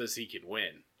hole. So he can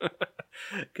win.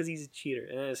 Because he's a cheater.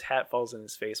 And then his hat falls in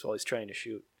his face while he's trying to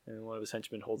shoot. And one of his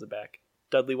henchmen holds it back.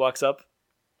 Dudley walks up.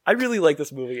 I really like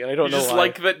this movie, and I don't You know just why.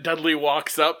 like that Dudley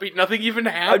walks up. Nothing even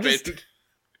happened. just-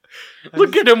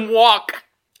 Look at him walk.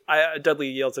 Dudley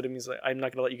yells at him. He's like, "I'm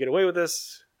not going to let you get away with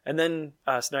this." And then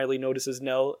Snidely notices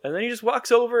Nell, and then he just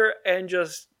walks over and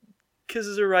just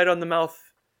kisses her right on the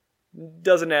mouth.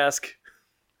 Doesn't ask.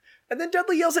 And then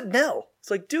Dudley yells at Nell. It's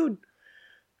like, dude,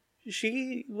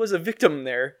 she was a victim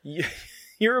there.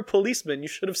 You're a policeman. You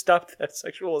should have stopped that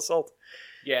sexual assault.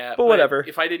 Yeah, But whatever.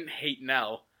 If I didn't hate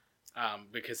Nell,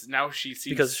 because now she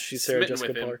seems Because she's Sarah smitten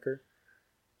Jessica with him. Parker.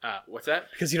 What's that?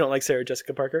 Because you don't like Sarah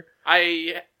Jessica Parker?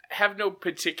 I have no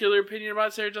particular opinion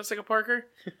about Sarah Jessica Parker.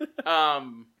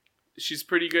 She's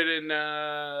pretty good in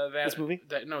that This movie?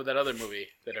 that other movie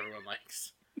that everyone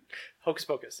likes. Hocus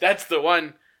Pocus. That's the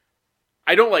one.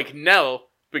 I don't like Nell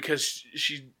because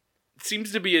she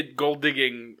seems to be a gold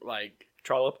digging like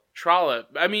Trollop.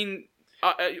 trollop. I mean,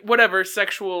 whatever,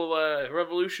 sexual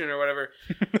revolution or whatever.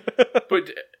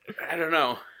 But I don't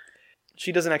know.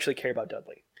 She doesn't actually care about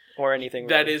Dudley or anything.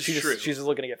 That really. is She's true. She's just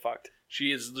looking to get fucked.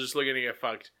 She is just looking to get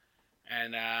fucked.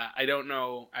 And I don't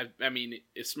know. I mean,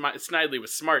 if Snidely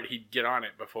was smart, he'd get on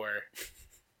it before.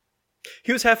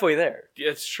 He was halfway there.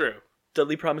 It's true.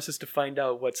 Dudley promises to find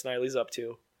out what Snidely's up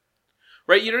to.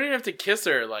 Right? You don't even have to kiss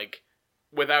her, like,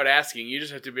 without asking. You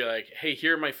just have to be like, hey,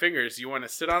 here are my fingers. You want to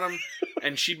sit on them?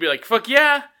 And she'd be like, fuck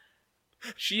yeah!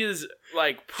 She is,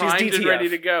 like, primed and ready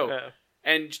to go. Yeah.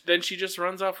 And then she just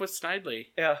runs off with Snidely.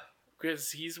 Yeah.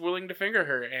 Because he's willing to finger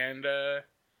her, and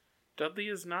Dudley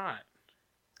is not.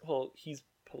 Well, he's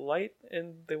polite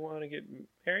and they want to get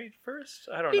married first?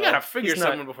 I don't You know. gotta figure He's not.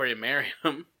 someone before you marry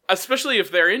him. Especially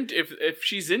if they're if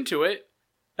she's into it.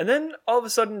 And then all of a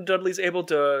sudden Dudley's able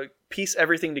to piece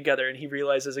everything together and he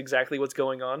realizes exactly what's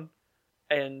going on.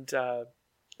 And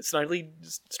Snidely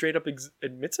just straight up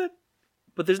admits it.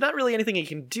 But there's not really anything he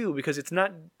can do because it's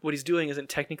not, what he's doing isn't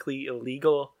technically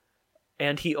illegal.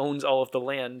 And he owns all of the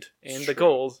land and the True.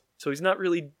 gold. So he's not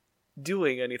really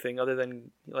doing anything other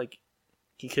than, like,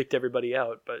 he kicked everybody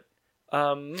out. But,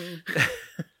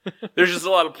 There's just a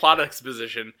lot of plot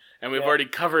exposition, and we've Yeah. already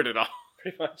covered it all.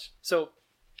 pretty much. So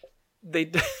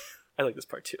they, I like this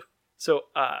part too. So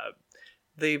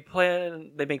they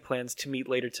make plans to meet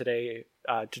later today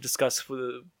to discuss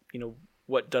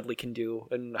what Dudley can do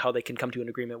and how they can come to an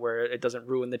agreement where it doesn't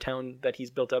ruin the town that he's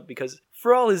built up. Because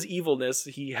for all his evilness,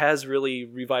 he has really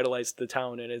revitalized the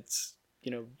town, and it's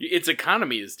Its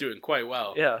economy is doing quite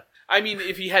well. yeah, I mean,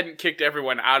 if he hadn't kicked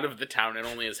everyone out of the town and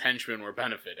only his henchmen were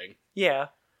benefiting. yeah.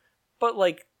 But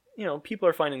people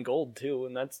are finding gold too,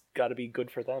 and that's got to be good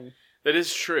for them. That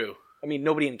is true. I mean,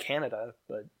 nobody in Canada,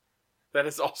 but That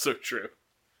is also true.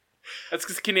 That's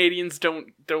because Canadians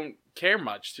don't care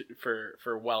much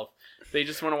for wealth. They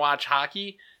just want to watch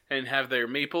hockey and have their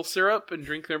maple syrup and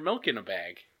drink their milk in a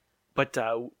bag. But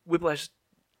Whiplash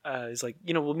is like,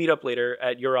 we'll meet up later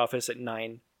at your office at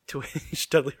 9. To which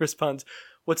Dudley responds,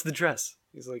 "What's the dress?"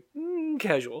 He's like,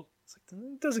 "Casual." It's like,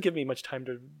 it doesn't give me much time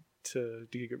to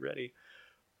get ready.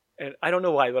 And I don't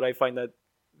know why, but I find that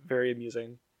very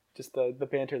amusing. Just the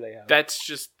banter they have. That's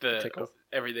just Tickle.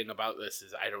 everything about this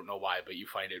is I don't know why, but you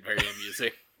find it very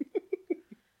amusing.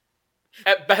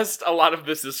 At best, a lot of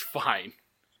this is fine.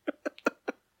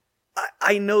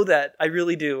 I know that. I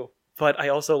really do. But I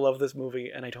also love this movie,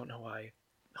 and I don't know why.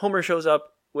 Homer shows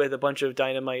up with a bunch of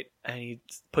dynamite, and he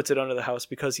puts it under the house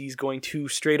because he's going to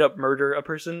straight up murder a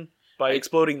person by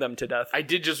exploding them to death. I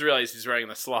did just realize he's wearing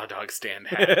the Slaw Dog Stand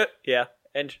hat. Yeah,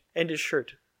 and his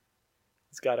shirt.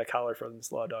 It's got a collar from the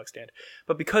Slaw Dog Stand.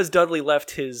 But because Dudley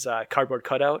left his cardboard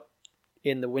cutout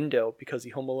in the window because he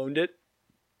Home Aloned it,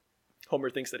 Homer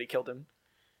thinks that he killed him.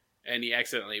 And he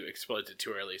accidentally explodes it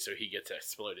too early, so he gets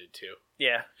exploded too.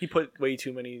 Yeah, he put way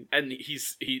too many... And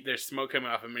there's smoke coming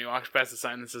off him, and he walks past the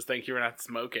sign that says, "Thank you for not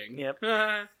smoking." Yep.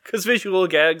 Because visual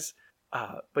gags.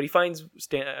 But he finds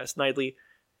Snidely.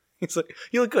 He's like,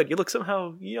 "You look good. You look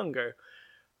somehow younger."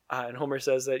 And Homer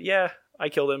says that, "Yeah, I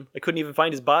killed him. I couldn't even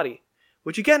find his body."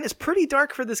 Which, again, is pretty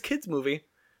dark for this kid's movie.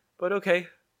 But okay.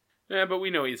 Yeah, but we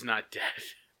know he's not dead.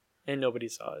 And nobody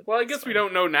saw it. Well, I guess we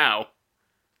don't know now.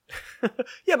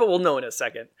 Yeah, but we'll know in a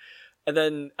second. And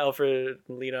then Alfred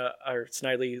and Lena, or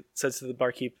Snidely, says to the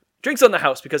barkeep, "Drinks on the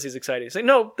house," because he's excited. He's like,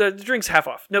 "No, the drink's half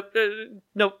off. Nope,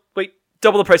 nope, wait,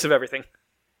 double the price of everything."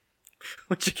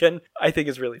 Which, again, I think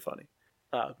is really funny.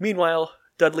 Meanwhile,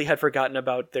 Dudley had forgotten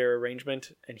about their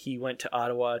arrangement, and he went to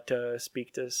Ottawa to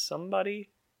speak to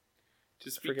somebody.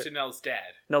 To speak to Nell's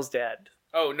dad. Nell's dad.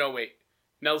 Oh, no, wait.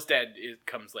 Nell's dad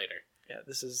comes later. Yeah,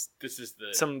 this is the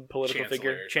some political Chancellor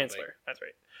figure. or something. Chancellor, that's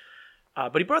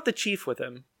right. But he brought the chief with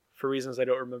him, for reasons I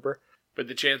don't remember. But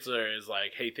the Chancellor is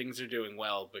like, "Hey, things are doing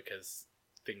well because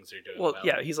things are doing Well, well.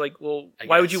 yeah, he's like, well, I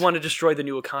why would you guess. want to destroy the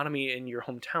new economy in your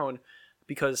hometown?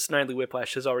 Because Snidely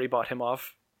Whiplash has already bought him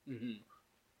off. Mm-hmm.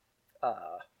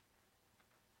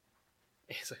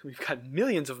 He's like, we've got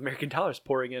millions of American dollars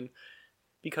pouring in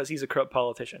because he's a corrupt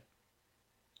politician.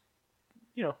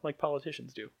 You know, like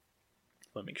politicians do.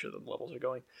 Let me make sure the levels are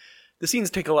going. The scenes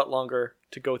take a lot longer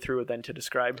to go through than to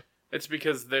describe. It's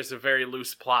because there's a very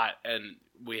loose plot, and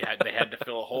they had to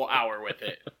fill a whole hour with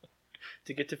it,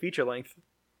 To get to feature length.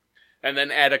 and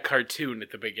then add a cartoon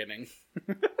at the beginning.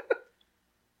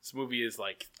 This movie is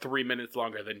like 3 minutes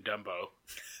longer than Dumbo.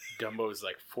 Dumbo is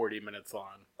like 40 minutes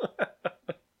long.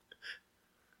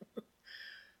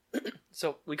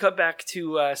 So we cut back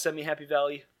to Semi-Happy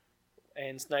Valley,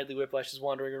 and Snidely Whiplash is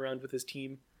wandering around with his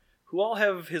team, who all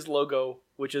have his logo,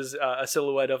 which is a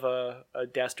silhouette of a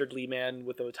dastardly man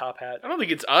with a top hat. I don't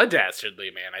think it's a dastardly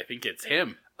man. I think it's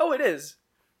him. Oh, it is.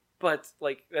 But,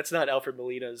 like, that's not Alfred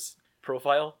Molina's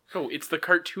profile. No, it's the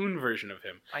cartoon version of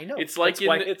him. I know. It's like that's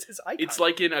why in- it's his icon. It's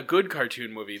like in a good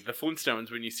cartoon movie, The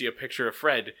Flintstones, when you see a picture of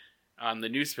Fred on the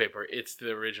newspaper, it's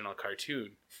the original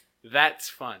cartoon. That's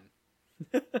fun.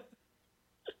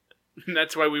 And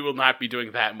that's why we will not be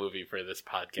doing that movie for this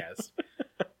podcast.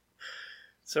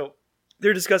 So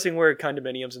they're discussing where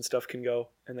condominiums and stuff can go,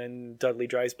 and then Dudley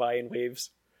drives by and waves.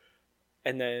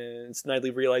 And then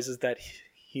Snidely realizes that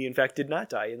he in fact did not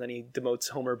die, and then he demotes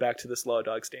Homer back to the Slaw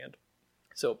Dog stand.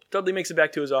 So Dudley makes it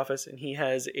back to his office, and he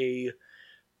has a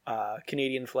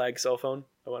Canadian flag cell phone,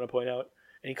 I want to point out.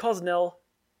 And he calls Nell,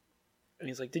 and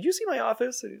he's like, "Did you see my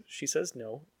office?" And she says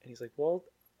no. And he's like, "Well,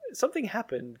 something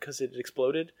happened because it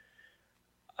exploded."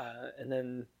 And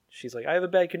then she's like, "I have a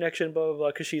bad connection, blah, blah, blah,"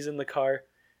 because she's in the car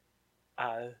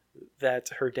that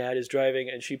her dad is driving,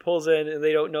 and she pulls in, and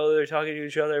they don't know they're talking to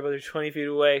each other, but they're 20 feet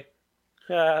away.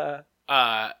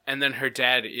 And then her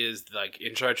dad is like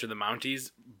in charge of the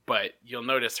Mounties, but you'll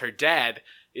notice her dad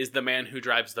is the man who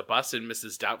drives the bus in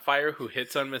Mrs. Doubtfire, who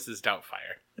hits on Mrs.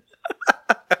 Doubtfire.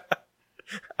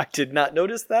 I did not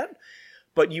notice that,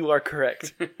 but you are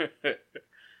correct.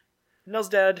 Nell's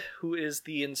dad, who is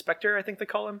the inspector, I think they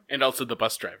call him, And also the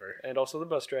bus driver. and also the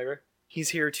bus driver, he's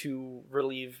here to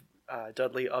relieve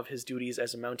Dudley of his duties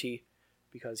as a Mountie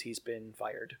because he's been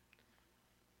fired.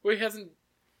 Well, he hasn't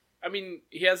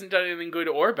done anything good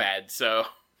or bad, so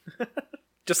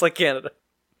Just like Canada.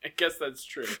 I guess that's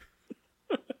true.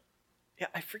 Yeah,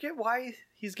 I forget why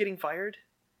he's getting fired.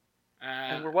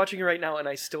 And Uh, we're watching it right now, and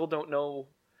I still don't know.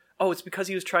 Oh, it's because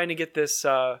he was trying to get this.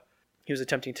 He was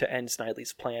attempting to end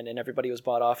Snidely's plan, and everybody was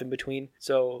bought off in between.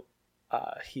 So,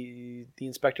 the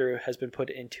inspector has been put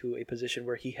into a position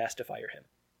where he has to fire him.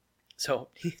 So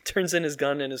he turns in his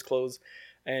gun and his clothes,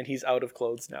 and he's out of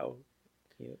clothes now.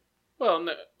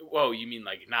 well, you mean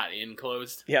like not in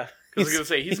clothes? Yeah, Because I was gonna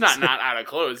say he's not out of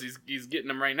clothes. He's getting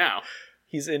them right now.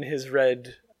 He's in his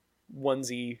red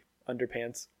onesie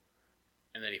underpants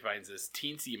And then he finds this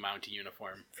teensy Mountie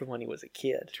uniform from when he was a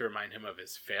kid. to remind him of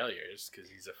his failures, because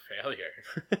he's a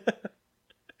failure.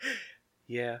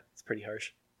 Yeah, it's pretty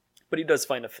harsh. But he does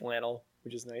find a flannel,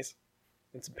 which is nice,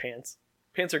 and some pants.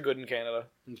 Pants are good in Canada,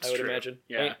 It's I would true. imagine.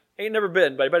 Yeah. Ain't never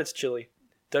been, but I bet it's chilly.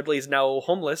 Dudley's now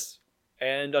homeless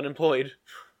and unemployed,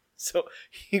 so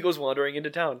he goes wandering into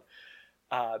town.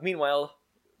 Meanwhile,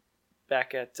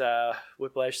 back at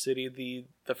Whiplash City,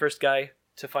 the first guy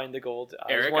to find the gold is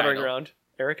Eric wandering Idle. around.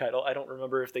 Eric Idle. I don't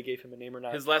remember if they gave him a name or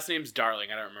not. His last name's Darling.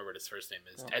 I don't remember what his first name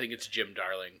is. Oh. I think it's Jim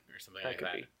Darling or something That like could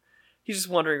that. be. He's just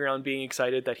wandering around being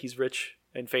excited that he's rich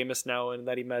and famous now and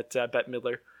that he met Bette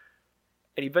Midler.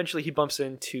 And eventually he bumps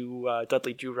into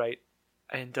Dudley Do-Right.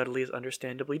 And Dudley is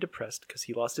understandably depressed because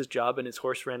he lost his job and his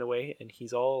horse ran away and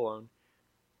he's all alone.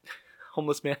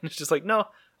 Homeless man is just like, "No,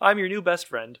 I'm your new best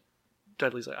friend."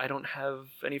 Dudley's like, "I don't have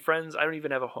any friends. I don't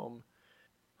even have a home."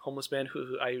 Homeless man,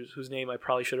 whose name I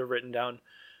probably should have written down,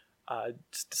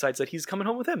 just decides that he's coming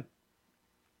home with him.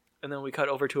 And then we cut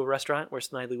over to a restaurant where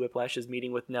Snidely Whiplash is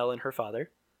meeting with Nell and her father.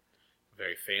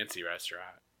 Very fancy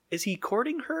restaurant. Is he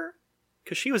courting her?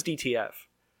 Because she was DTF.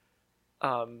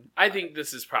 I think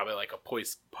this is probably like a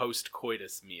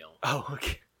post-coitus meal. Oh,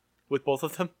 okay. With both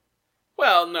of them?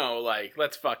 Well, no, like,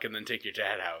 let's fuck and then take your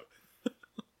dad out.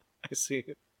 I see.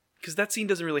 Because that scene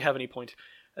doesn't really have any point.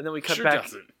 And then we cut Sure back.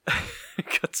 doesn't.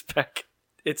 Cuts back.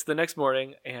 It's the next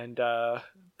morning, and the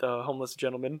homeless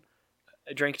gentleman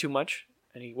drank too much,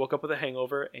 and he woke up with a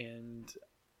hangover, and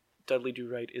Dudley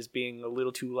Do-Right is being a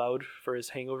little too loud for his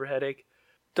hangover headache.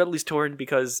 Dudley's torn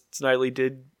because Snidely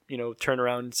did, turn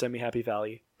around Semi-Happy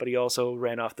Valley, but he also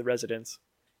ran off the residence.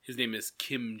 His name is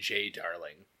Kim J.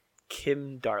 Darling.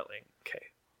 Kim Darling. Okay.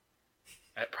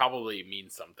 That probably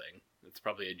means something. It's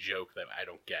probably a joke that I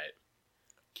don't get.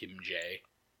 Kim J.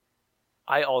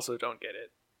 I also don't get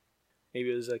it.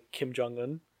 Maybe it was a Kim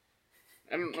Jong-un?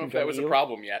 I don't know Kim if that was a Jong-il?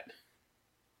 problem yet.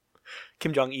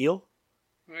 Kim Jong-il?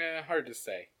 Hard to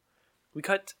say. We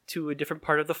cut to a different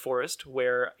part of the forest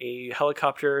where a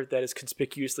helicopter that is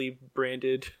conspicuously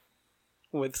branded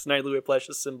with Snidely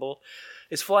Whiplash's symbol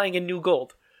is flying in New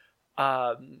Gold.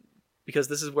 Because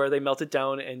this is where they melt it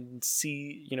down and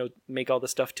make all the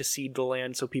stuff to seed the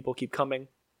land so people keep coming.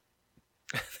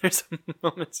 There's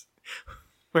moments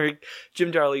where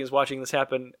Jim Darling is watching this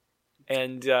happen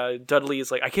and Dudley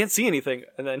is like, I can't see anything.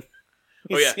 And then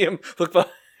you see him look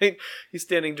behind. He's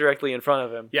standing directly in front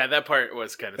of him. Yeah, that part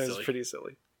was kind of silly. It was pretty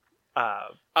silly.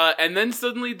 And then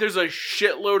suddenly there's a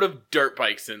shitload of dirt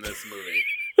bikes in this movie.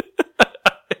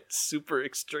 It's super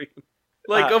extreme.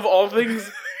 Like, of all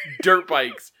things, dirt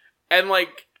bikes. And,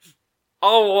 like, a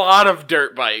lot of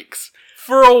dirt bikes.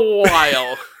 For a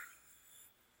while.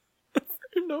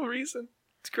 For no reason.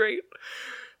 It's great.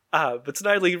 But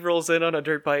Snidely rolls in on a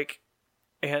dirt bike.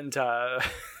 And,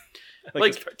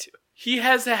 like this part too. He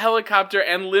has a helicopter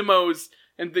and limos,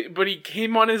 but he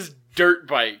came on his dirt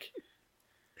bike.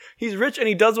 He's rich and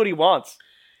he does what he wants.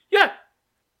 Yeah.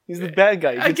 He's the bad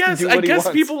guy. I guess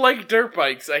people like dirt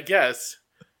bikes, I guess.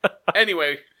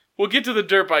 Anyway, we'll get to the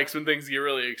dirt bikes when things get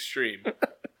really extreme.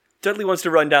 Dudley wants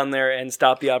to run down there and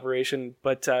stop the operation,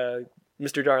 but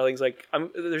Mr. Darling's like,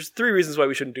 there's 3 reasons why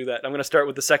we shouldn't do that. I'm going to start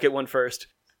with the second one first.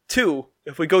 2,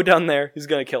 if we go down there, he's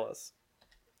going to kill us.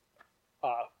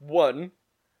 1,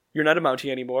 you're not a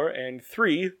Mountie anymore, and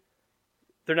 3,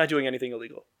 they're not doing anything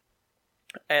illegal.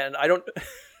 And I don't...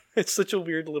 It's such a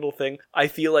weird little thing. I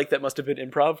feel like that must have been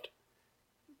improv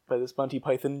by this Monty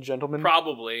Python gentleman.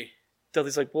 Probably.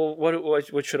 Dudley's like, well,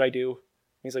 what should I do? And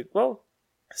he's like, well,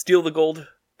 steal the gold.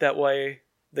 That way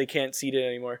they can't seed it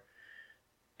anymore.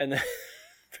 And then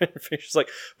Fisher's like,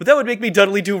 but that would make me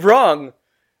Dudley do wrong.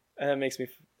 And that makes me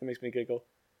giggle.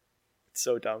 It's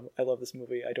so dumb. I love this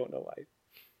movie. I don't know why.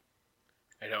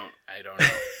 I don't know.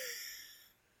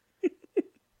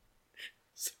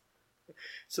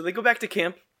 So they go back to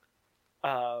camp,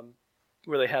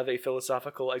 where they have a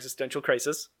philosophical existential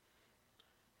crisis.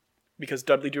 Because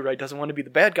Dudley Do-Right doesn't want to be the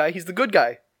bad guy, he's the good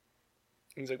guy.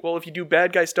 And he's like, well, if you do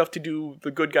bad guy stuff to do the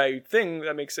good guy thing,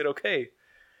 that makes it okay.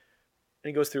 And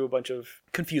he goes through a bunch of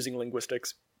confusing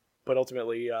linguistics, but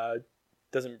ultimately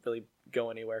doesn't really go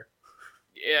anywhere.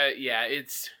 Yeah,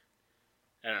 it's...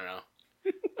 I don't know.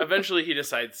 Eventually he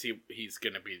decides he's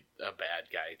going to be a bad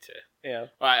guy too. Yeah.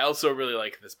 Well, I also really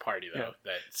like this party, though,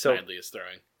 that Snidely is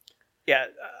throwing. Yeah,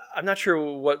 I'm not sure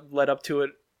what led up to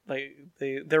it. Like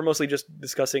they're mostly just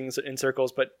discussing in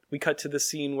circles, but we cut to the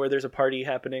scene where there's a party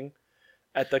happening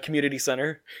at the community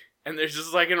center. And there's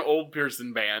just like an old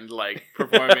person band like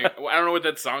performing. I don't know what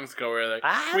that song's called. Where like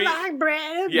like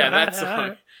bread. Yeah, that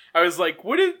song. I was like,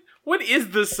 what is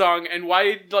this song and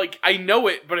why? Like I know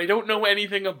it, but I don't know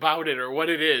anything about it or what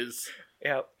it is.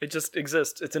 Yeah, it just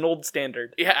exists. It's an old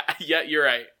standard. Yeah, you're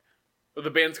right. Well,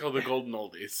 the band's called the Golden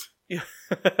Oldies.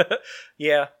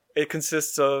 Yeah, it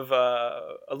consists of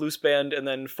a loose band and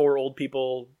then 4 old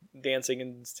people dancing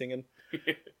and singing.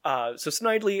 So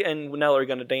Snidely and Winnell are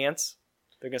going to dance.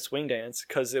 They're going to swing dance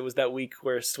because it was that week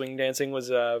where swing dancing was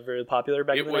very popular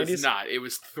back in the 90s. It was not. It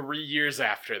was 3 years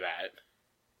after that.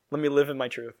 Let me live in my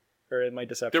truth. Or in my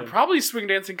deception. They're probably swing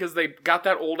dancing because they got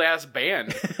that old-ass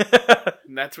band.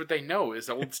 And that's what they know, is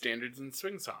old standards and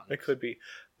swing songs. It could be.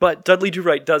 But Dudley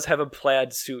Do-Right does have a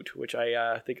plaid suit, which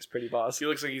I think is pretty boss. He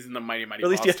looks like he's in the Mighty Mighty At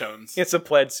least Boss Tones. He has a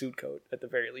plaid suit coat, at the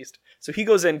very least. So he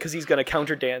goes in because he's going to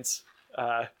counter dance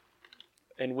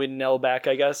and win Nell back,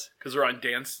 I guess. Because we're on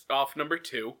dance off number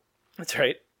 2. That's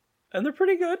right. And they're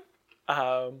pretty good.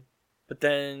 But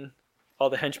then all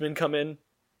the henchmen come in,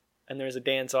 and there's a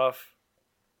dance off.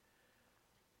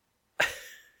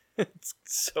 It's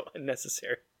so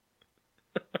unnecessary.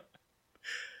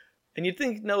 And you'd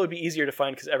think Nell would be easier to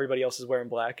find because everybody else is wearing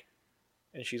black.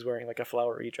 And she's wearing like a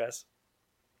flowery dress.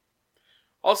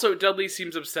 Also, Dudley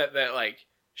seems upset that like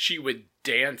she would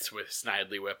dance with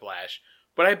Snidely Whiplash.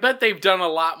 But I bet they've done a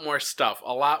lot more stuff.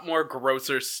 A lot more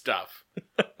grosser stuff.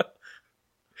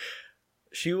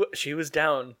 She was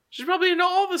down. She's probably into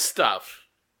all the stuff.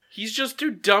 He's just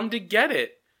too dumb to get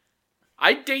it.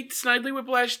 I'd date Snidely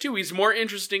Whiplash too. He's more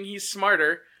interesting. He's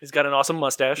smarter. He's got an awesome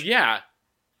mustache. Yeah.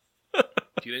 Do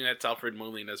you think that's Alfred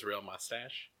Molina's real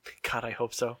mustache? God, I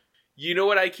hope so. You know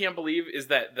what I can't believe is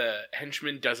that the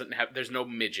henchman there's no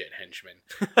midget henchman.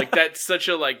 Like that's such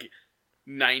a like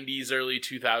 90s, early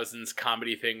 2000s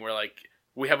comedy thing where like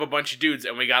we have a bunch of dudes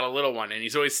and we got a little one and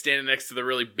he's always standing next to the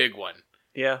really big one.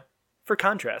 Yeah. For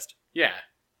contrast. Yeah.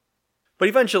 But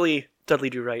eventually,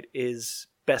 Dudley Do-Right is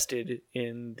bested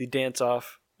in the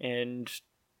dance-off, and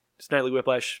Snidely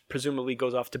Whiplash presumably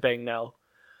goes off to bang Nell.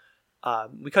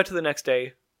 We cut to the next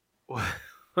day,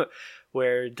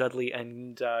 where Dudley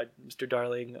and Mr.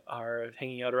 Darling are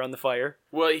hanging out around the fire.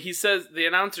 Well, the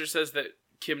announcer says that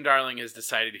Kim Darling has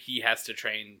decided he has to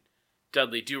train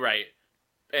Dudley Do-Right,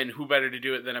 and who better to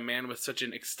do it than a man with such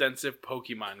an extensive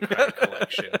Pokemon card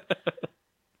collection?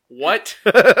 What?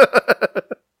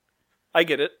 I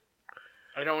get it.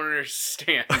 I don't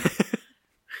understand.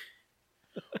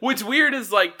 What's weird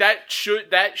is like that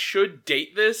should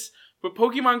date this, but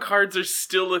Pokemon cards are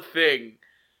still a thing.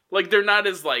 Like they're not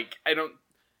as like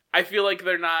I feel like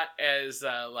they're not as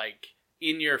like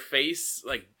in your face,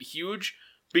 like huge,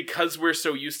 because we're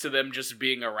so used to them just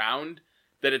being around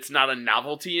that it's not a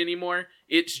novelty anymore.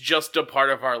 It's just a part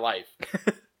of our life.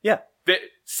 Yeah.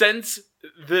 Since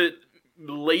the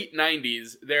late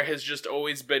 90s, there has just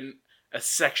always been a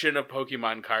section of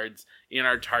Pokemon cards in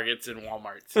our Targets and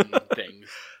Walmarts and things.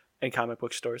 And comic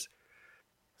book stores.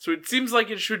 So it seems like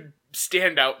it should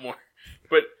stand out more.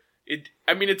 But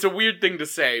it's a weird thing to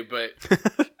say, but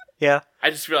yeah. I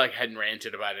just feel like I hadn't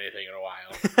ranted about anything in a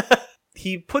while.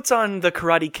 He puts on the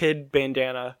Karate Kid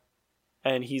bandana,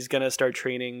 and he's gonna start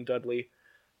training Dudley.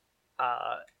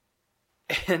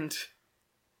 And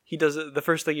he does the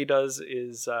first thing he does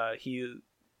is he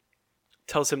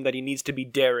tells him that he needs to be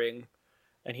daring,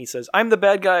 and he says, "I'm the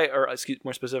bad guy," or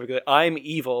more specifically, "I'm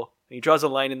evil." And he draws a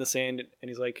line in the sand, and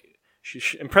he's like,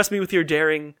 "Impress me with your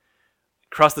daring.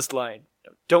 Cross this line.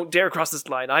 Don't dare cross this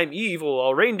line. I'm evil.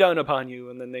 I'll rain down upon you."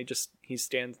 And then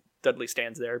Dudley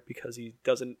stands there because he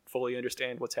doesn't fully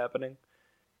understand what's happening.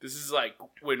 This is like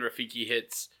when Rafiki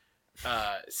hits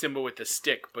Simba with the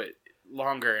stick, but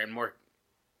longer and more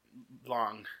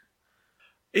long.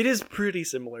 It is pretty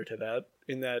similar to that,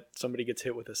 in that somebody gets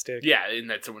hit with a stick. Yeah, in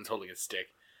that someone's holding a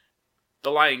stick.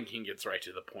 The Lion King gets right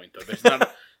to the point, though.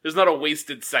 There's not a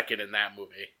wasted second in that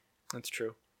movie. That's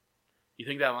true. You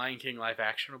think that Lion King live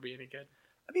action will be any good?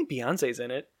 I mean, Beyonce's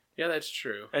in it. Yeah, that's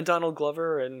true. And Donald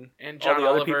Glover and John all the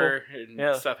Oliver other people.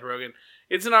 and Seth Rogen.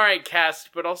 It's an alright cast,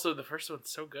 but also the first one's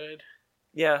so good.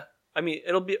 Yeah, I mean,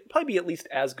 it'll probably be at least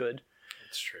as good.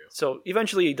 It's true. So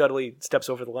eventually Dudley steps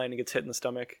over the line and gets hit in the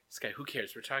stomach. This guy, who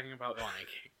cares? We're talking about the Lion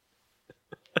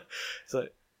King. So,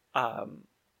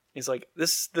 he's like,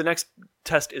 the next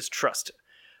test is trust.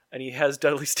 And he has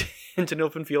Dudley stand in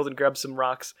open field and grab some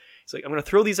rocks. He's like, "I'm going to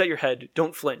throw these at your head.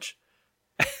 Don't flinch."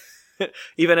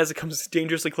 Even as it comes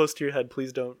dangerously close to your head,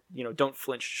 please don't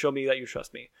flinch. Show me that you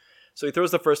trust me. So he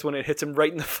throws the first one and it hits him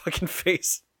right in the fucking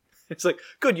face. It's like,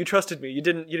 "Good, you trusted me. You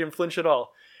didn't flinch at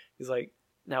all." He's like,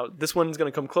 "Now this one's going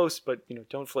to come close, but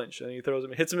don't flinch." And he throws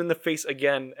him, hits him in the face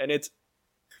again, and it's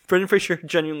Brendan Fraser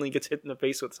genuinely gets hit in the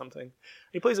face with something.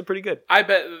 He plays it pretty good. I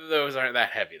bet those aren't that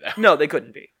heavy, though. No, they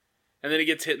couldn't be. And then he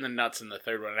gets hit in the nuts in the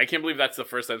third one. And I can't believe that's the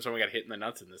first time someone got hit in the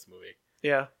nuts in this movie.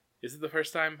 Yeah. Is it the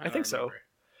first time? I think so.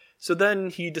 So then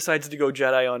he decides to go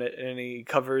Jedi on it, and he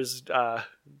covers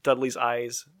Dudley's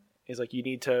eyes. He's like, "You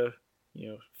need to,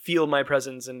 feel my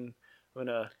presence, and I'm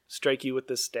gonna strike you with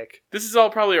this stick." This is all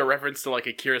probably a reference to like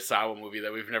a Kurosawa movie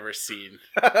that we've never seen.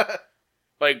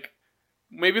 Like,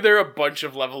 maybe there are a bunch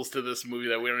of levels to this movie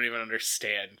that we don't even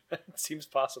understand. It seems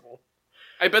possible.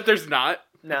 I bet there's not.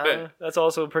 Nah, that's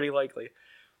also pretty likely.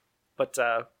 But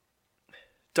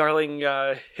Darling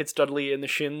hits Dudley in the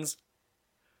shins.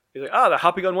 He's like, "The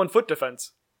hopping on 1 foot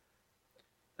defense."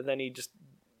 And then he just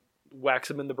whacks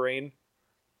him in the brain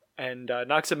and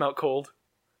knocks him out cold.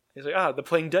 He's like, "The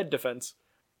playing dead defense."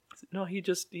 No, he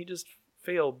just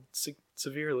failed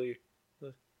severely.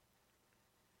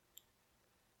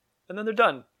 And then they're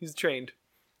done. He's trained.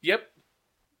 Yep.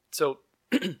 So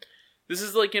this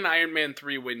is like in Iron Man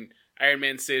 3 when Iron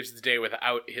Man saves the day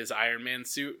without his Iron Man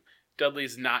suit.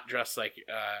 Dudley's not dressed like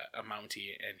a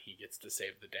Mountie, and he gets to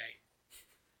save the day.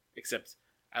 Except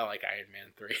I like Iron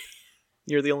Man 3.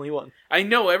 You're the only one. I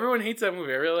know, everyone hates that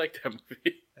movie. I really like that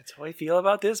movie. That's how I feel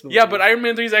about this movie. Yeah, but Iron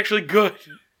Man 3 is actually good.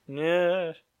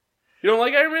 Yeah. You don't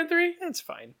like Iron Man 3? It's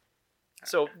fine.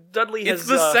 So Dudley has... It's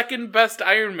the second best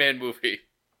Iron Man movie.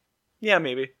 Yeah,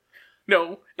 maybe.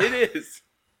 No, it is.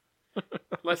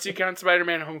 Unless you count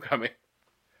Spider-Man Homecoming.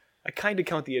 I kind of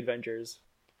count the Avengers.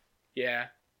 Yeah.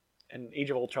 And Age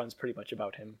of Ultron's pretty much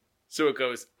about him. So it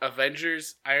goes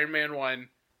Avengers, Iron Man 1.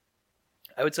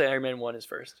 I would say Iron Man 1 is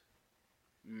first.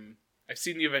 I've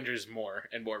seen the Avengers more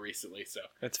and more recently, so...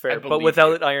 That's fair. But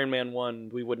without Iron Man 1,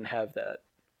 we wouldn't have that.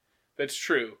 That's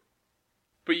true.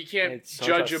 But you can't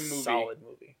judge a movie. Solid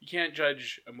movie. You can't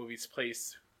judge a movie's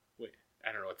place... Wait,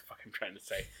 I don't know what the fuck I'm trying to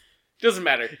say. Doesn't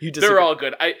matter. They're all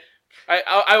good. I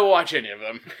will watch any of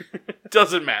them.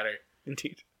 Doesn't matter.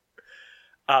 Indeed.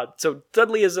 So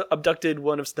Dudley has abducted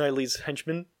one of Snidely's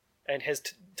henchmen and has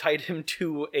tied him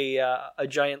to a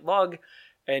giant log,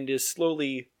 and is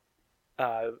slowly.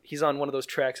 He's on one of those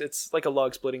tracks. It's like a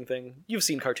log splitting thing. You've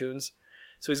seen cartoons,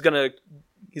 so he's gonna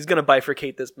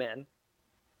bifurcate this man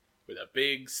with a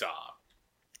big saw.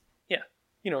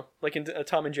 Yeah, like in a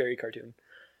Tom and Jerry cartoon.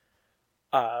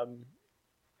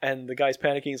 And the guy's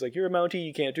panicking. He's like, "You're a Mountie.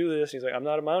 You can't do this." And he's like, "I'm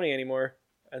not a Mountie anymore."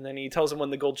 And then he tells him when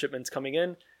the gold shipment's coming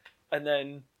in, and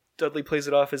then Dudley plays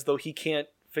it off as though he can't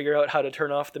figure out how to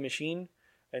turn off the machine,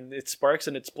 and it sparks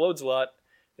and explodes a lot.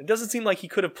 It doesn't seem like he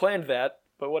could have planned that,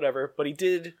 but whatever. But he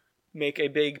did make a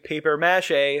big paper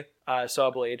mache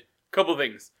saw blade. Couple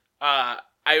things. I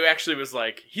actually was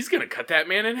like, he's gonna cut that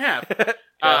man in half.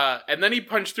 And then he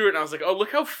punched through it, and I was like, oh,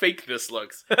 look how fake this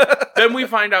looks. Then we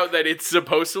find out that it's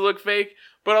supposed to look fake,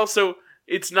 but also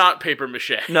it's not paper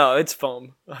mache. No, it's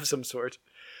foam of some sort.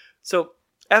 So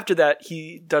after that,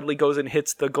 Dudley goes and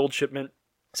hits the gold shipment.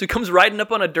 So he comes riding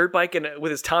up on a dirt bike and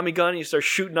with his Tommy gun, and he starts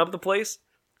shooting up the place.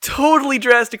 Totally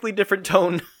drastically different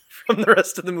tone from the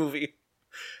rest of the movie.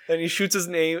 And he shoots his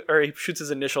name, or he shoots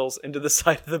his initials into the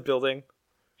side of the building.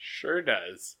 Sure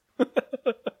does.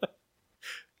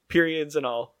 Periods and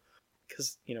all.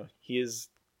 Because, he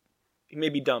may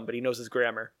be dumb, but he knows his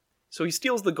grammar. So he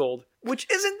steals the gold, which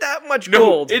isn't that much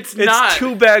gold. It's not.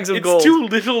 2 bags of gold. It's 2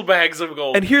 little bags of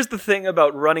gold. And here's the thing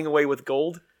about running away with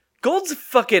gold. Gold's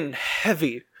fucking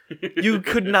heavy. You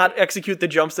could not execute the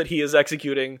jumps that he is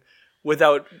executing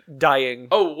without dying.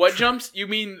 Oh, what jumps? You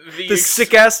mean the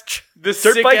sick-ass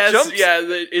dirt bike jumps? Yeah,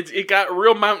 it got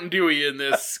real Mountain Dewy in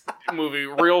this movie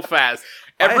real fast.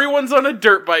 Everyone's on a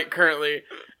dirt bike currently,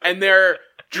 and they're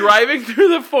driving through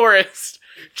the forest,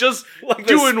 just like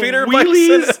doing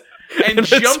wheelies and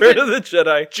jumping, of the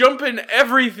Jedi. Jumping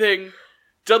everything.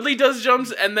 Dudley does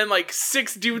jumps, and then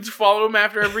 6 dudes follow him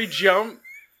after every jump.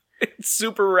 It's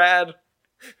super rad.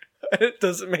 It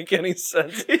doesn't make any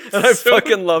sense. And I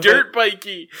fucking love it. Dirt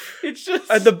bikey. It's just...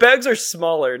 And the bags are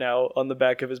smaller now on the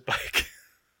back of his bike.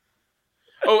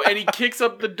 Oh, and he kicks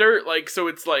up the dirt, so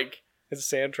it's It's a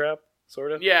sand trap,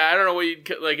 sort of? Yeah, I don't know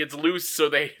what it's loose, so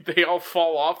they all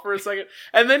fall off for a second.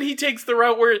 And then he takes the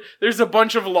route where there's a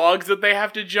bunch of logs that they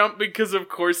have to jump because of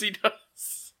course he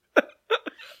does.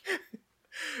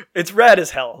 It's rad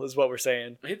as hell, is what we're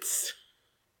saying. It's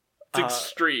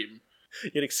extreme.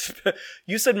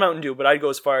 You said Mountain Dew, but I'd go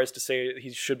as far as to say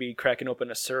he should be cracking open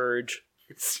a Surge.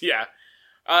 Yeah.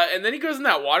 And then he goes in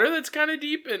that water that's kind of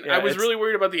deep, and I was really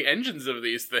worried about the engines of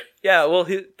these things. Yeah, well,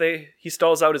 he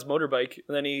stalls out his motorbike,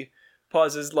 and then he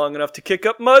pauses long enough to kick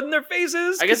up mud in their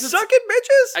faces. I guess suck it,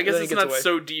 bitches! I guess it's not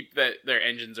so deep that their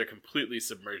engines are completely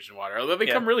submerged in water, although they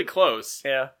come really close.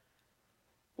 Yeah.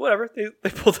 Whatever, they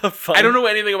pulled up fine. I don't know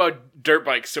anything about dirt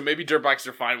bikes, so maybe dirt bikes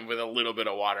are fine with a little bit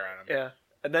of water on them. Yeah.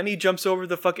 And then he jumps over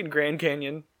the fucking Grand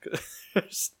Canyon.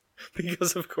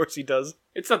 Because of course he does.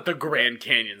 It's not the Grand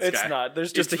Canyon, Sky. It's not.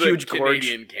 There's just a huge gorge.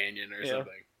 Canadian Canyon or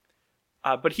something.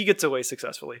 But he gets away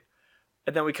successfully.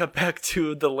 And then we cut back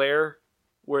to the lair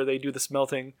where they do the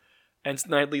smelting. And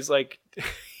Snidely's like...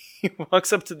 he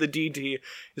walks up to the DD.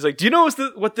 He's like, do you know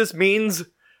what this means?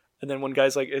 And then one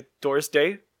guy's like, Doris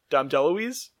Day? Dom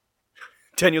DeLuise?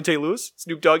 Daniel Day-Lewis?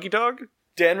 Snoop Doggy Dogg?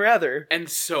 Dan Rather? And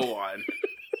so on.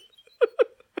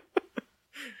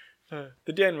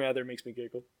 The Dan Rather makes me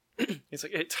giggle. He's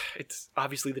like, it's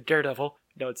obviously the Daredevil.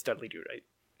 No, it's Dudley Do-Right.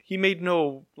 He made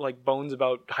no bones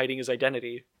about hiding his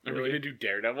identity. Are we gonna do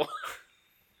Daredevil?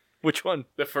 Which one?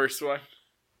 The first one.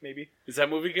 Maybe. Is that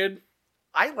movie good?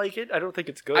 I like it. I don't think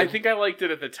it's good. I think I liked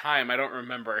it at the time. I don't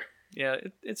remember. Yeah,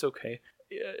 it's okay.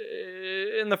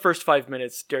 In the first 5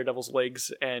 minutes, Daredevil's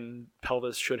legs and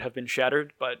pelvis should have been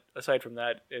shattered, but aside from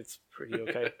that, it's pretty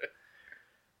okay.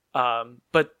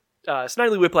 But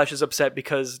Snidely Whiplash is upset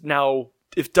because now,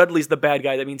 if Dudley's the bad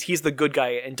guy, that means he's the good guy,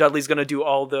 and Dudley's gonna do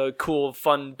all the cool,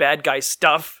 fun, bad guy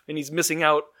stuff, and he's missing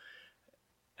out.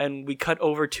 And we cut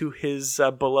over to his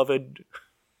beloved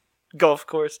golf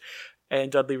course,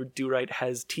 and Dudley Do-Right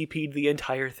has TP'd the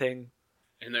entire thing.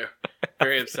 And they're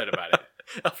very upset about it.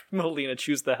 Alfred Molina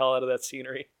chews the hell out of that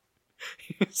scenery.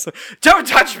 He's like, don't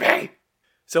touch me!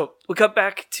 So, we cut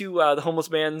back to the homeless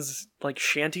man's,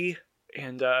 shanty.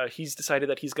 And he's decided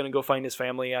that he's going to go find his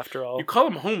family after all. You call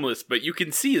him homeless, but you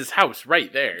can see his house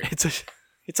right there.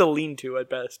 It's a lean-to at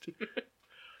best.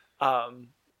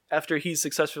 After he's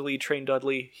successfully trained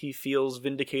Dudley, he feels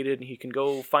vindicated and he can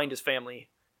go find his family.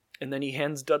 And then he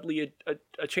hands Dudley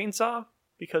a chainsaw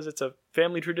because it's a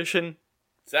family tradition.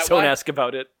 Is that Don't ask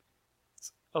about it.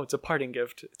 It's a parting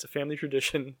gift. It's a family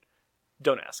tradition.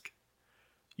 Don't ask.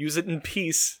 Use it in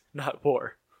peace, not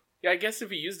war. Yeah, I guess if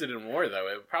he used it in war, though,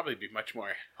 it would probably be much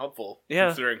more helpful,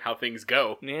 considering how things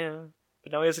go. Yeah,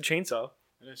 but now he has a chainsaw.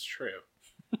 That is true.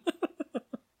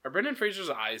 Are Brendan Fraser's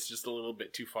eyes just a little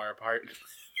bit too far apart?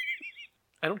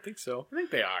 I don't think so. I think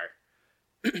they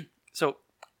are. So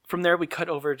from there, we cut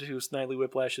over to Snidely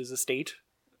Whiplash's estate.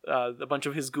 A bunch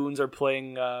of his goons are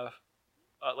playing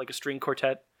like a string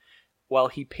quartet while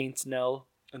he paints Nell,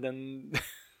 and then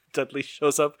Dudley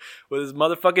shows up with his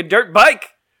motherfucking dirt bike.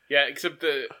 Yeah, except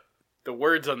the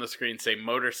words on the screen say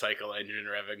motorcycle engine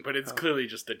revving, but it's clearly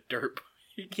just a dirt bike.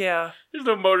 Yeah. There's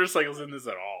no motorcycles in this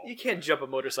at all. You can't jump a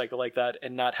motorcycle like that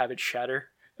and not have it shatter.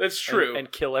 That's true.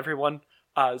 And kill everyone.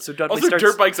 So Dudley also, starts...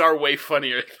 dirt bikes are way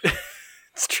funnier.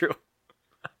 It's true.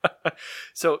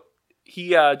 So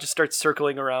he just starts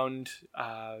circling around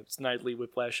Snidely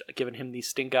Whiplash, giving him the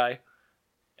stink eye.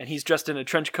 And he's dressed in a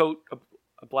trench coat,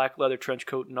 a black leather trench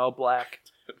coat, and all black.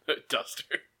 Duster.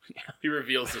 Yeah. He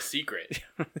reveals the secret.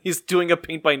 He's doing a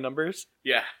paint by numbers.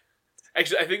 Yeah.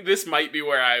 Actually, I think this might be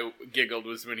where I giggled,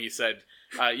 was when he said,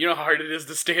 you know how hard it is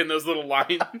to stay in those little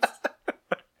lines?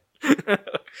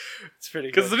 It's pretty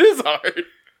good. Because it is hard.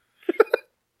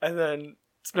 And then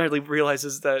Snidely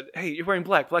realizes that, hey, you're wearing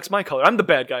black. Black's my color. I'm the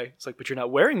bad guy. It's like, but you're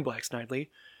not wearing black, Snidely.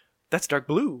 That's dark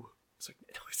blue. It's like,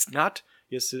 no, it's not.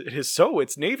 Yes, it is so.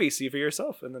 It's navy. See for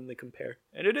yourself. And then they compare.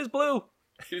 And it is blue.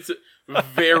 It's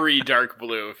very dark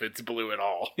blue, if it's blue at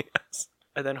all. Yes.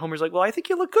 And then Homer's like, well, I think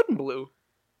you look good in blue.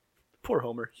 Poor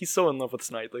Homer. He's so in love with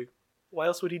Snidely. Why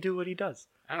else would he do what he does?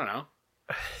 I don't know.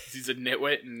 He's a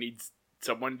nitwit and needs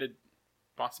someone to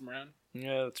boss him around.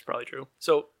 Yeah, that's probably true.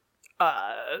 So,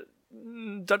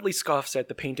 Dudley scoffs at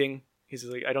the painting. He's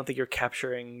like, I don't think you're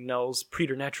capturing Nell's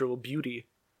preternatural beauty.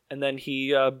 And then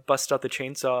he busts out the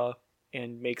chainsaw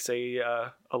and makes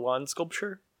a lawn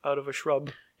sculpture out of a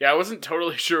shrub. Yeah, I wasn't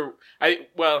totally sure. I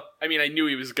knew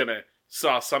he was gonna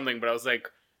saw something, but I was like,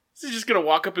 is he just gonna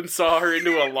walk up and saw her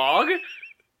into a log?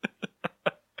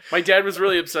 My dad was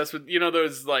really obsessed with,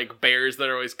 those like bears that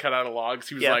are always cut out of logs.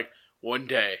 He was like, one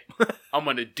day I'm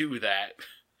gonna do that,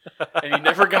 and he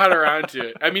never got around to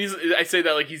it. I mean, I say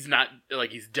that like he's not like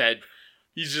he's dead.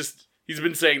 He's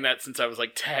been saying that since I was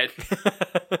like 10.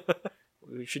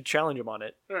 We should challenge him on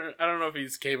it. I don't know if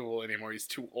he's capable anymore. He's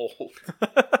too old.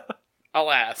 I'll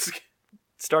ask.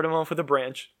 Start him off with a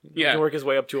branch. He can work his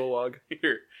way up to a log.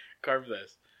 Here, carve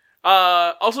this.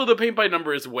 Also, the paint by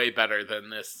number is way better than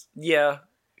this. Yeah,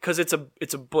 because it's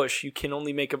a bush. You can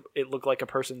only make it look like a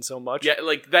person so much. Yeah,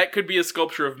 like that could be a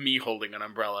sculpture of me holding an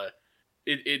umbrella.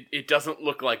 It doesn't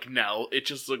look like Nell. It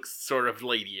just looks sort of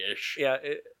ladyish. Yeah,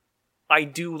 I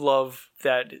do love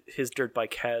that his dirt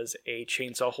bike has a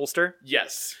chainsaw holster.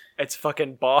 Yes. It's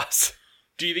fucking boss.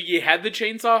 Do you think he had the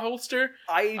chainsaw holster?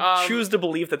 I choose to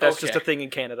believe that's just a thing in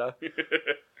Canada.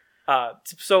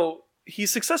 So he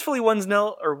successfully won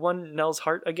Nell's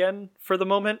heart again for the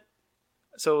moment.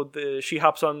 So she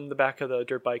hops on the back of the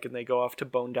dirt bike and they go off to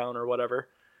Bone Down or whatever.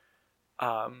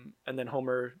 And then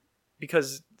Homer,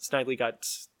 because Snidely got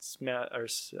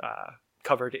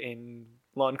covered in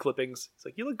lawn clippings, he's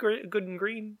like, you look good and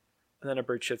green. And then a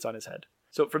bird shits on his head.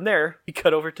 So from there, we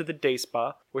cut over to the day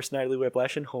spa, where Snidely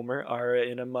Whiplash and Homer are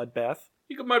in a mud bath.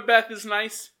 You think a mud bath is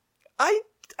nice? I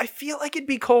feel like it'd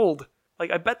be cold. Like,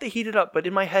 I bet they heat it up, but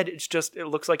in my head, it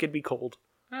looks like it'd be cold.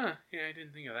 Huh, yeah, I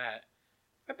didn't think of that.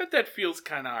 I bet that feels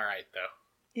kind of alright, though.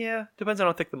 Yeah, depends on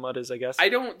how thick the mud is, I guess. I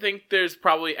don't think there's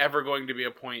probably ever going to be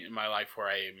a point in my life where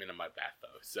I am in a mud bath,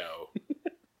 though, so...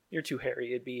 You're too hairy.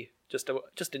 It'd be just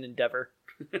an endeavor.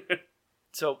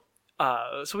 So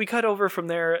we cut over from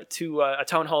there to a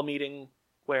town hall meeting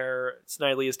where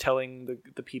Snidely is telling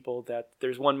the people that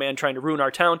there's one man trying to ruin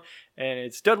our town, and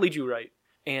it's Dudley Do-Right.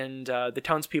 And the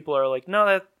townspeople are like,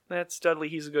 no, that's Dudley.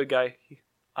 He's a good guy.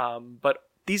 But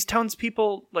these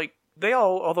townspeople, like,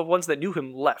 all the ones that knew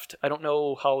him left. I don't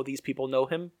know how these people know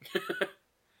him.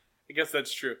 I guess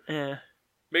that's true. Eh.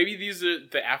 Maybe these are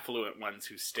the affluent ones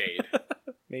who stayed.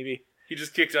 Maybe. He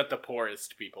just kicked out the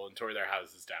poorest people and tore their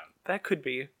houses down. That could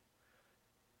be.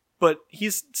 But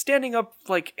he's standing up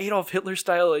like Adolf Hitler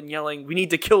style and yelling, we need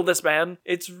to kill this man.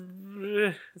 It's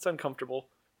uncomfortable.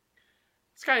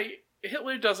 This guy,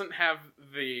 Hitler doesn't have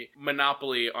the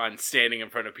monopoly on standing in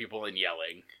front of people and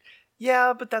yelling.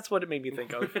 Yeah, but that's what it made me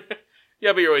think of.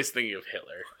 Yeah, but you're always thinking of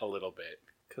Hitler a little bit.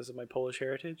 Because of my Polish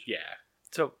heritage? Yeah.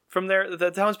 So from there, the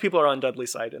townspeople are on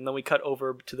Dudley's side, and then we cut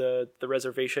over to the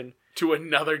reservation. To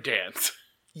another dance.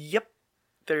 Yep.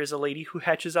 There's a lady who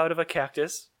hatches out of a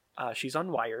cactus. She's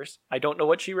on wires. I don't know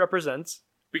what she represents.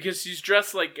 Because she's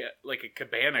dressed like a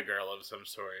cabana girl of some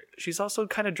sort. She's also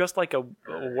kind of dressed like a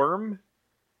worm.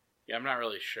 Yeah, I'm not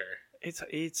really sure.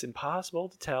 It's impossible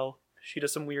to tell. She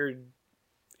does some weird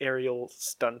aerial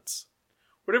stunts.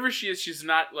 Whatever she is, she's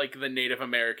not like the Native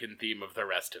American theme of the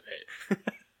rest of it.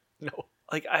 No.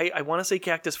 Like, I want to say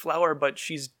cactus flower, but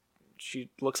she's she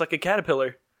looks like a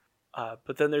caterpillar.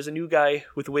 But then there's a new guy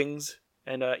with wings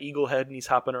and an eagle head, and he's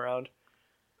hopping around.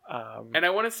 And I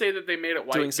want to say that they made it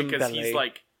white Doing some because ballet. he's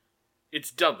like,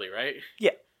 it's Dudley, right?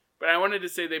 Yeah. But I wanted to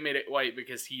say they made it white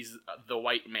because he's the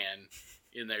white man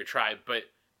in their tribe. But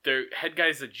their head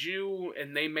guy's a Jew,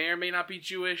 and they may or may not be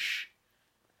Jewish.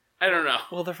 I don't know.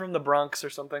 Well, they're from the Bronx or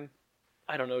something.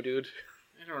 I don't know, dude.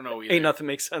 I don't know either. Ain't nothing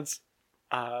makes sense.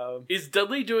 Is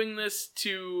Dudley doing this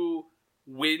to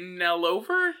win Nell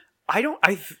over? I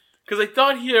Because I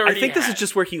thought he already think this had. is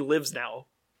just where he lives now.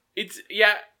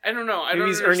 Yeah, I don't know. I Maybe don't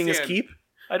he's understand. earning his keep.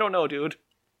 I don't know, dude.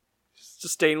 He's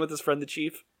just staying with his friend the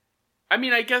chief. I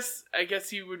mean, I guess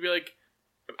he would be like,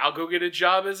 I'll go get a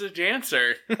job as a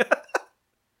dancer.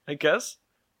 I guess.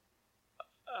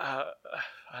 I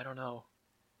don't know.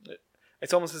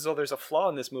 It's almost as though there's a flaw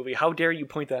in this movie. How dare you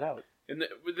point that out? And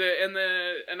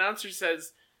the announcer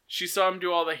says she saw him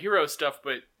do all the hero stuff,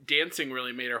 but dancing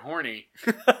really made her horny.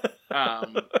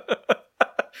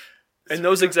 In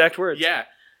those exact words. Yeah.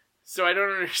 So I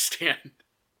don't understand.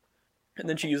 And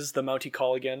then she uses the Mountie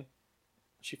call again.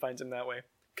 She finds him that way.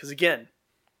 Because again,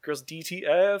 girls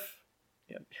DTF.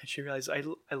 Yeah, she realizes,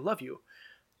 I love you.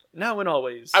 Now and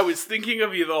always. I was thinking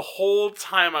of you the whole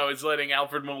time I was letting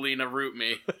Alfred Molina root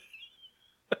me.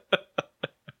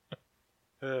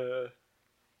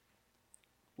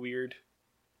 Weird.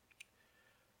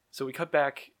 So we cut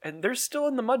back, and they're still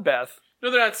in the mud bath. No,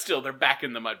 they're not still. They're back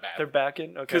in the mud bath. They're back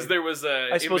in? Okay. Because there was a...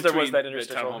 I suppose there was that the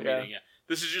interstitial, town hall yeah. meeting, yeah.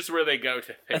 This is just where they go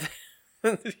to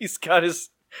think. He's got his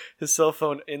cell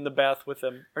phone in the bath with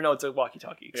him. Or no, it's a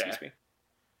walkie-talkie, excuse me.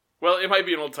 Well, it might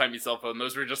be an old-timey cell phone.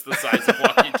 Those were just the size of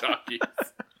walkie-talkies.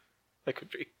 That could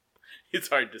be. It's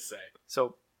hard to say.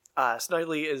 So,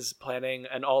 Snidely is planning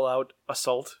an all-out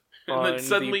assault And on then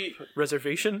suddenly the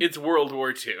reservation. It's World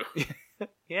War II.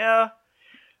 Yeah.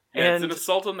 Yeah, it's And an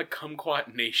assault on the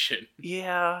Kumquat Nation.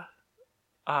 yeah.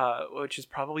 Which is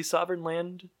probably sovereign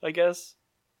land, I guess.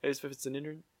 If it's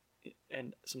an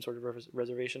and some sort of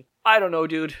reservation. I don't know,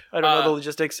 dude. I don't know the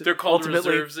logistics. They're called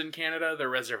Ultimately, reserves in Canada. They're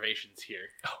reservations here.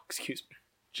 Oh, excuse me.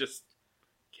 Just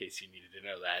in case you needed to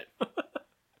know that.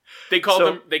 They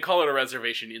call it a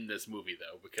reservation in this movie,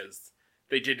 though, because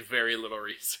they did very little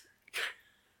research.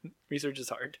 Research is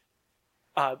hard.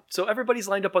 So everybody's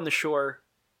lined up on the shore,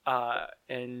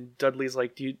 and Dudley's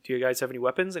like, do you guys have any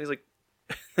weapons? And he's like,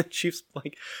 the chief's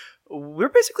like, we're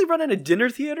basically running a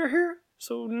dinner theater here,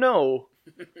 so no.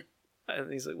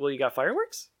 And he's like, well, you got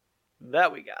fireworks?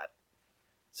 That we got.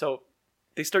 So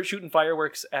they start shooting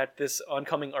fireworks at this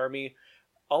oncoming army.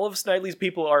 All of Snidely's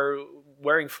people are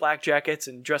wearing flak jackets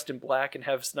and dressed in black and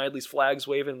have Snidely's flags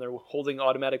waving, and they're holding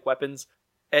automatic weapons.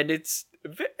 And it's...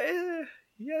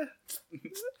 yeah.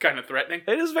 It's kind of threatening.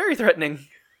 It is very threatening.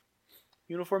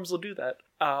 Uniforms will do that.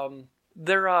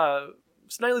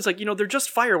 Snidely's like, they're just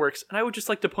fireworks, and I would just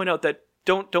like to point out that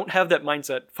don't have that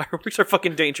mindset. Fireworks are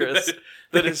fucking dangerous.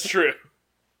 That is true.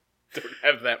 Don't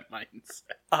have that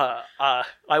mindset.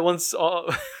 I once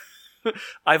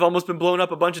I've almost been blown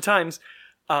up a bunch of times.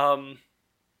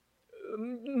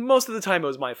 Most of the time it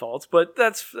was my fault, but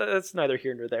that's neither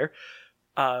here nor there.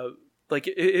 Like,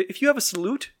 if you have a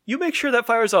salute, you make sure that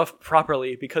fires off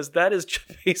properly, because that is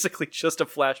basically just a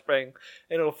flashbang,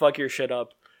 and it'll fuck your shit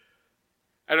up.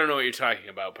 I don't know what you're talking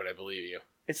about, but I believe you.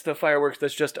 It's the fireworks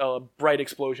that's just a bright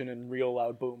explosion and real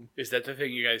loud boom. Is that the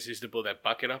thing you guys used to blow that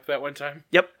bucket up that one time?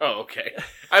 Yep. Oh, okay.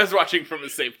 I was watching from a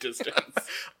safe distance.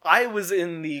 I was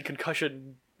in the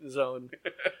concussion zone.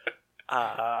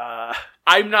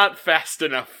 I'm not fast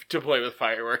enough to play with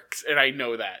fireworks, and I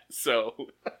know that, so...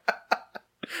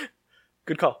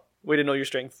 Good call. Way to know your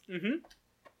strength. Mm-hmm.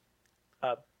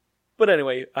 But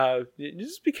anyway,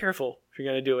 just be careful if you're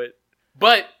going to do it.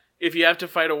 But if you have to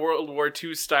fight a World War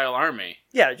II style army...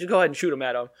 Yeah, just go ahead and shoot them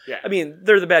at them. Yeah. I mean,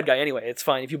 they're the bad guy anyway. It's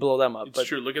fine if you blow them up. It's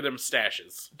true. Look at them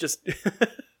stashes. Just...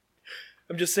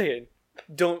 I'm just saying.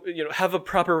 Don't, have a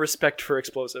proper respect for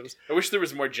explosives. I wish there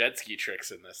was more jet ski tricks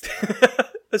in this, though.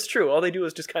 That's true. All they do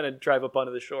is just kind of drive up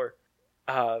onto the shore.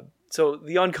 So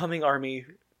the oncoming army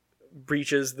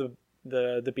breaches the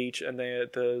beach, and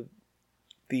the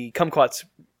kumquats,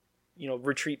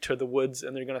 retreat to the woods,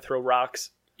 and they're going to throw rocks.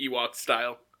 Ewok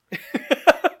style.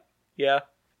 Yeah.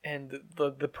 And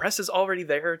the press is already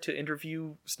there to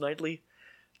interview Snidely.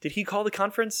 Did he call the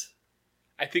conference?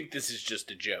 I think this is just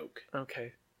a joke.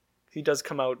 Okay. He does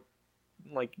come out,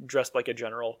 dressed like a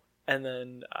general. And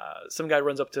then some guy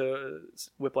runs up to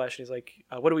Whiplash, and he's like,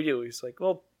 what do we do? He's like,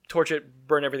 well, torch it,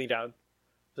 burn everything down.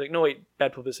 He's like, no, wait,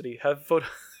 bad publicity. Have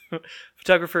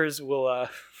photographers will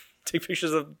take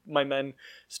pictures of my men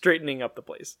straightening up the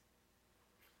place.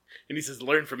 And he says,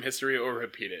 learn from history or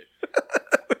repeat it.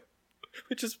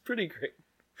 which is pretty great.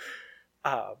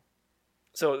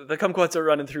 So the kumquats are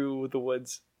running through the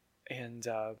woods, and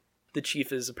the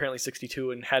chief is apparently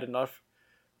 62 and had enough,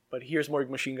 but he hears more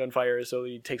machine gun fire, so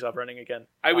he takes off running again.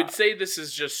 I would say this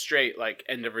is just straight, like,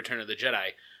 end of Return of the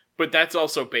Jedi, but that's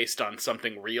also based on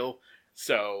something real,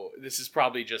 so this is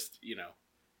probably just,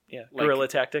 Yeah, like, guerrilla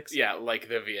tactics. yeah, like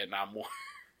the Vietnam War.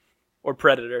 Or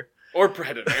Predator. Or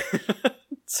Predator.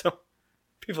 So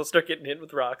people start getting hit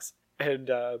with rocks, and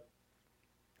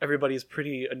everybody's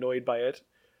pretty annoyed by it.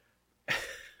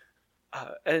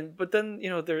 But then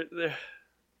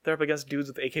they're up against dudes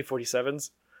with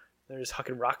AK-47s. They're just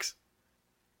hucking rocks,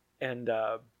 and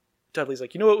Dudley's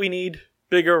like, you know what we need?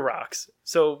 Bigger rocks.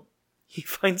 So he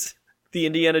finds the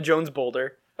Indiana Jones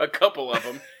boulder. A couple of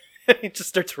them. And he just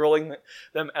starts rolling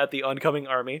them at the oncoming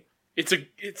army.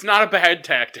 It's not a bad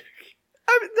tactic.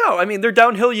 No, I mean, they're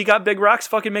downhill. You got big rocks.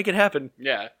 Fucking make it happen.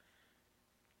 Yeah.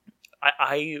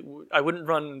 I wouldn't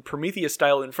run Prometheus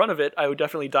style in front of it. I would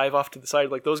definitely dive off to the side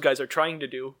like those guys are trying to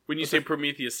do. When you say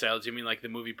Prometheus style, do you mean like the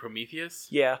movie Prometheus?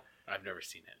 Yeah. I've never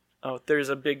seen it. Oh, there's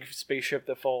a big spaceship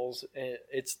that falls.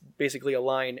 It's basically a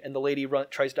line, and the lady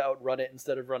tries to outrun it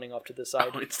instead of running off to the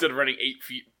side. Oh, instead of running 8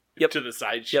 feet to the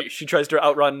side, Yep, she tries to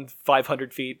outrun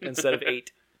 500 feet instead of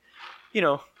 8.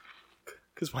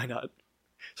 Because why not?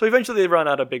 So eventually they run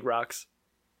out of big rocks.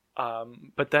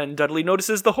 But then Dudley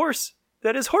notices the horse.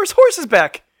 That is, horse is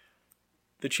back.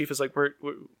 The chief is like,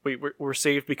 we're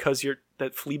saved because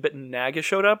that flea-bitten nag has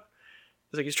showed up.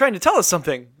 He's like, he's trying to tell us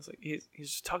something. He's like, he's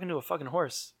just talking to a fucking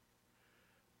horse.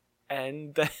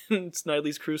 And then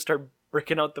Snidely's crew start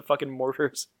breaking out the fucking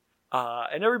mortars.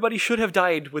 And everybody should have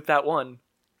died with that one,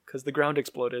 because the ground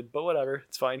exploded. But whatever,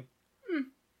 it's fine.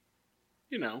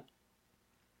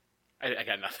 I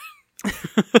got nothing.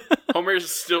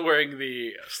 Homer's still wearing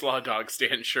the Slaw Dog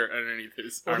Stand shirt underneath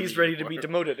his. Well, he's ready to be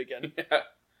demoted again.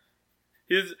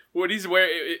 Yeah. What he's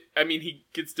wearing. I mean, he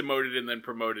gets demoted and then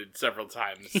promoted several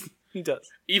times. He does,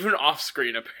 even off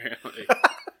screen, apparently.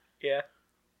 Yeah.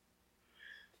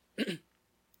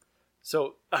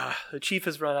 So the chief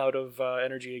has run out of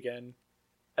energy again,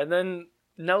 and then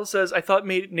Nell says, "I thought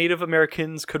Native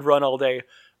Americans could run all day."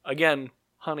 Again,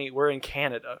 honey, we're in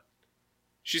Canada.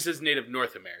 She says Native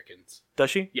North Americans.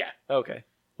 Does she? Yeah. Okay.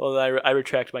 Well, I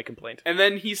retract my complaint. And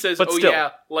then he says, but still,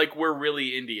 yeah, like we're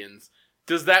really Indians.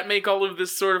 Does that make all of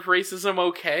this sort of racism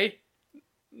okay?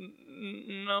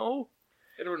 No.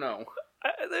 I don't know.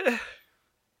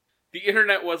 The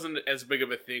internet wasn't as big of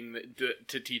a thing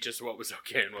to teach us what was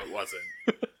okay and what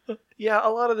wasn't. Yeah, a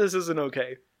lot of this isn't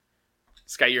okay.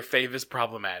 Sky, your fave is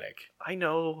problematic. I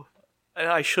know.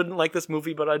 I shouldn't like this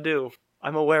movie, but I do.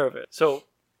 I'm aware of it. So,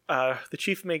 the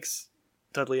chief makes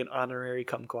Dudley an honorary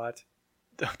kumquat.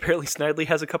 Apparently Snidely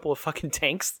has a couple of fucking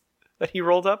tanks that he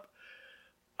rolled up.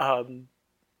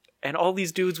 And all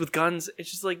these dudes with guns,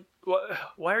 it's just like,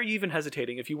 why are you even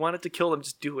hesitating? If you wanted to kill them,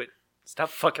 just do it. Stop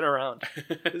fucking around.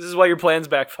 This is why your plans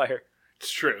backfire.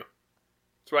 It's true.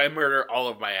 That's why I murder all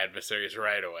of my adversaries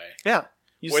right away. Yeah.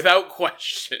 Without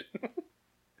question.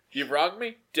 You wronged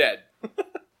me? Dead.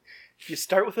 If you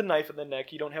start with a knife in the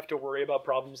neck, you don't have to worry about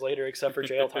problems later except for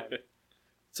jail time.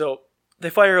 So they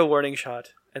fire a warning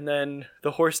shot, and then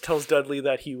the horse tells Dudley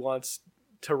that he wants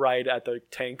to ride at the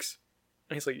tanks.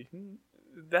 And he's like,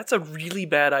 that's a really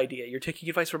bad idea. You're taking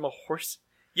advice from a horse?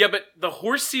 Yeah, but the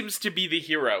horse seems to be the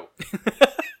hero.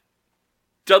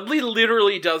 Dudley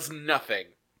literally does nothing.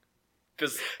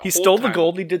 He stole the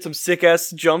gold. He did some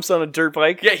sick-ass jumps on a dirt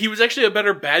bike. Yeah, he was actually a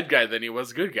better bad guy than he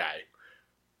was a good guy.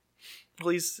 Well,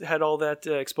 he's had all that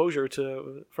exposure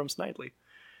from Snidely.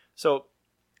 So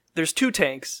there's two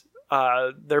tanks.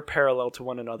 They're parallel to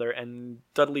one another, and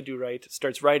Dudley Do-Right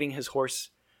starts riding his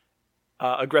horse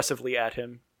aggressively at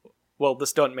him. Well, the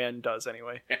stuntman does,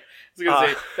 anyway. I was going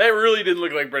to say, that really didn't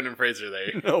look like Brendan Fraser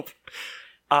there. Nope.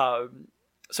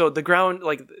 So the ground,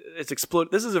 like, it's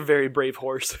exploded. This is a very brave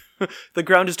horse. The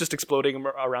ground is just exploding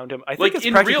around him. I think like it's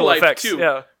in practical real life, effects. too.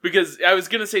 Yeah. Because I was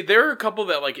going to say, there are a couple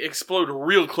that, like, explode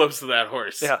real close to that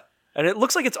horse. Yeah. And it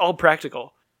looks like it's all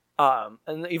practical. And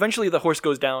eventually the horse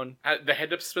goes down. They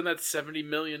had to spend that $70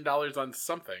 million on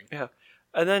something. Yeah.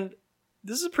 And then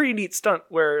this is a pretty neat stunt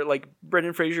where, like,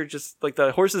 Brendan Fraser just, like,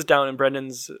 the horse is down and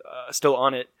Brendan's still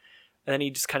on it. And then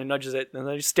he just kind of nudges it, and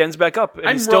then he stands back up, and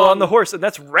he's still on the horse, and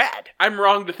that's rad. I'm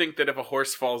wrong to think that if a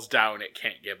horse falls down, it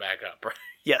can't get back up, right?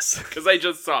 Yes. Because I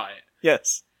just saw it.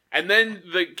 Yes. And then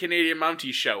the Canadian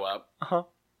Mounties show up. Uh-huh.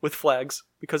 With flags.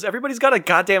 Because everybody's got a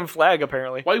goddamn flag,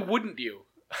 apparently. Why wouldn't you?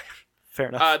 Fair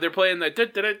enough. They're playing the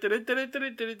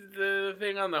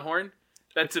thing on the horn.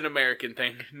 That's an American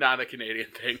thing, not a Canadian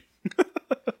thing.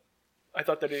 I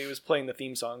thought that he was playing the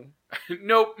theme song.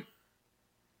 Nope.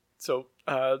 So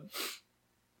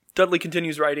Dudley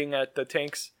continues riding at the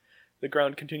tanks. The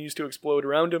ground continues to explode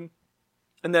around him.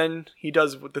 And then he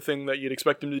does the thing that you'd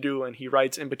expect him to do, and he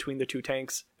rides in between the two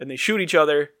tanks. And they shoot each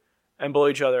other and blow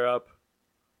each other up.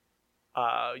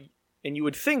 And you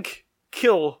would think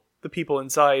kill the people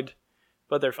inside,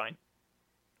 but they're fine.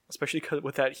 Especially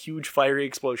with that huge fiery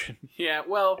explosion. Yeah,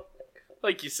 well,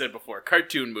 like you said before,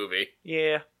 cartoon movie.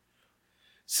 Yeah.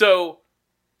 So,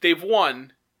 they've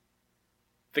won.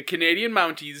 The Canadian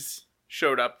Mounties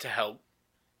showed up to help,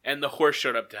 and the horse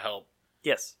showed up to help.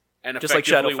 Yes. And just like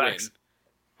effectively Shadowfax.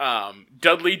 win.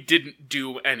 Dudley didn't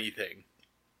do anything.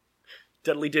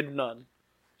 Dudley did none.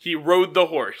 He rode the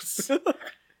horse.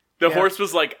 The horse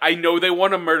was like, I know they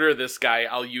want to murder this guy,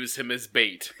 I'll use him as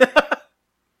bait.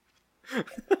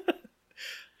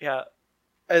 Yeah.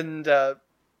 And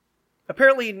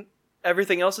apparently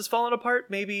everything else has fallen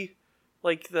apart. Maybe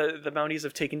like the Mounties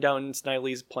have taken down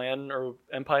Snidely's plan or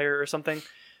empire or something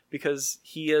because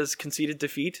he has conceded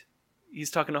defeat.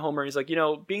 He's talking to Homer. He's like,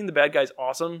 being the bad guy's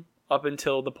awesome up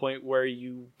until the point where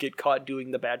you get caught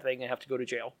doing the bad thing and have to go to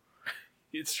jail.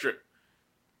 It's true.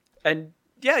 And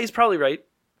yeah, he's probably right.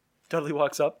 Dudley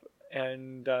walks up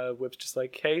and Whip's just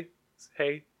like, hey.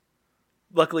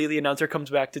 Luckily, the announcer comes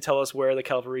back to tell us where the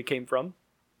cavalry came from.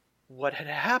 What had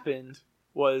happened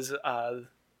was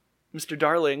Mr.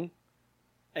 Darling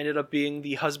ended up being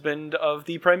the husband of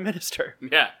the Prime Minister.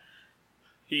 Yeah.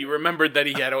 He remembered that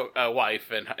he had a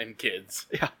wife and kids.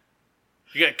 Yeah.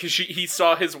 Yeah, because he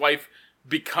saw his wife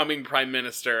becoming Prime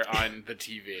Minister on the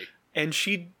TV. And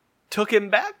she took him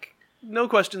back? No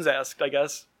questions asked, I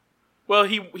guess. Well,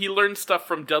 he learned stuff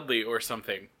from Dudley or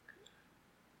something.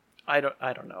 I don't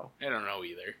know. I don't know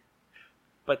either.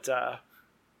 But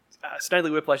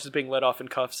Snidely Whiplash is being let off in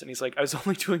cuffs, and he's like, I was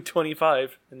only doing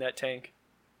 25 in that tank.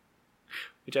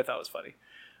 Which I thought was funny.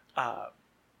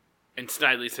 And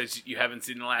Snidely says, you haven't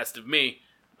seen the last of me.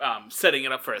 Setting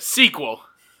it up for a sequel.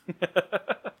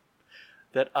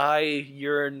 That I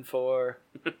yearn for.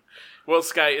 Well,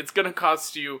 Sky, it's going to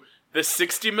cost you the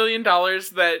 $60 million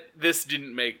that this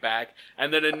didn't make back,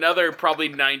 and then another probably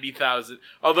 $90,000.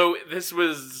 Although this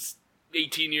was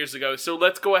 18 years ago, so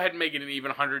let's go ahead and make it an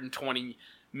even $120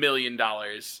 million.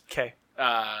 Okay.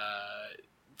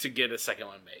 To get a second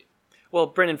one made. Well,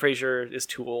 Brendan Fraser is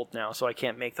too old now, so I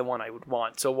can't make the one I would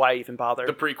want. So why even bother?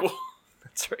 The prequel.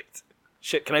 That's right.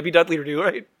 Shit, can I be Dudley or do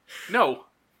right? No.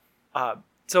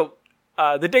 So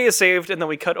the day is saved, and then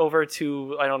we cut over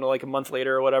to, I don't know, like a month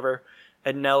later or whatever,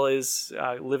 and Nell is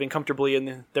living comfortably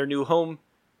in their new home.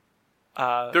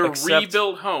 Their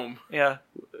rebuilt home. Yeah.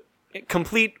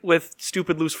 Complete with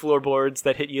stupid loose floorboards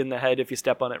that hit you in the head if you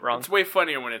step on it wrong. It's way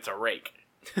funnier when it's a rake.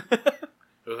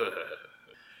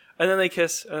 And then they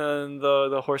kiss, and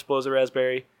the horse blows a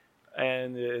raspberry,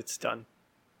 and it's done.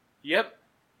 Yep.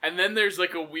 And then there's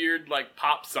like a weird like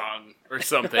pop song or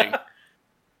something.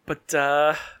 But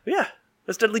yeah,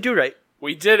 that's Dudley Do Right.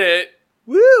 We did it.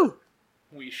 Woo!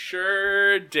 We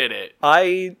sure did it.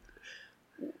 I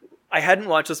hadn't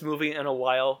watched this movie in a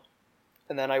while,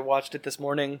 and then I watched it this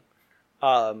morning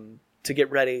to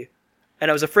get ready, and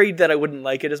I was afraid that I wouldn't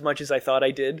like it as much as I thought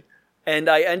I did, and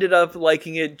I ended up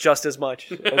liking it just as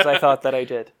much as I thought that I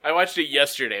did. I watched it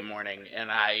yesterday morning,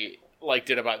 and I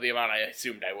liked it about the amount I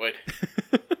assumed I would.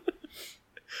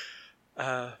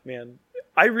 Man,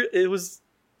 I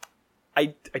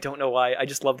don't know why. I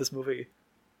just love this movie.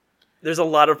 There's a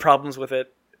lot of problems with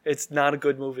it. It's not a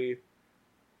good movie,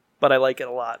 but I like it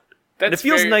a lot. And it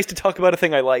feels nice to talk about a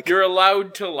thing I like. You're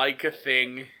allowed to like a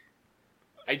thing.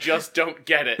 I just don't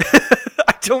get it.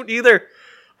 I don't either.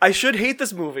 I should hate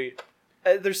this movie.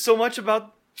 There's so much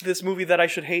about this movie that I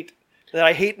should hate. That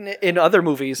I hate in other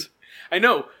movies. I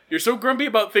know. You're so grumpy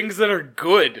about things that are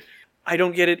good. I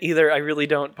don't get it either. I really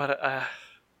don't. But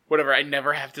whatever. I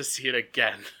never have to see it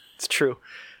again. It's true.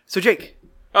 So Jake.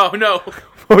 Oh no.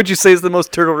 What would you say is the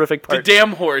most turtle-rific part? The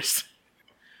damn horse.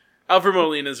 Alfred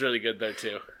Molina's really good though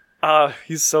too.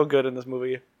 He's so good in this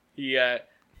movie. Yeah.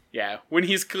 When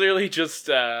he's clearly just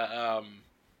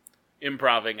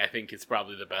improving, I think it's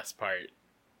probably the best part.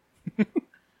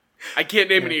 I can't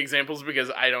name any examples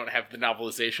because I don't have the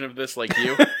novelization of this like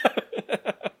you.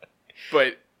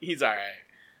 But he's alright.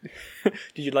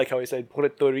 Did you like how he said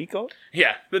Puerto Rico?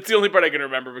 Yeah, that's the only part I can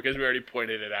remember because we already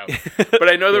pointed it out. But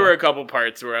I know there were a couple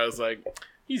parts where I was like,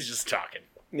 he's just talking.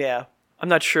 Yeah, I'm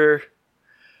not sure.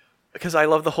 Because I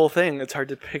love the whole thing. It's hard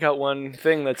to pick out one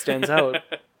thing that stands out.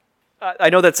 I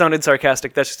know that sounded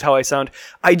sarcastic. That's just how I sound.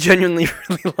 I genuinely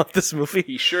really love this movie.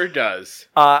 He sure does.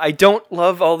 I don't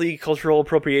love all the cultural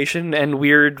appropriation and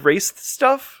weird race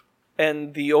stuff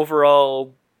and the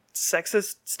overall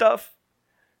sexist stuff.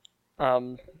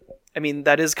 I mean,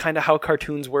 that is kind of how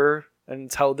cartoons were, and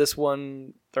it's how this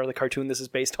one, or the cartoon this is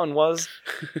based on, was.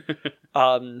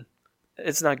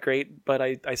 It's not great, but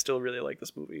I still really like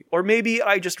this movie. Or maybe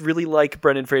I just really like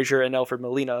Brendan Fraser and Alfred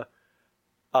Molina.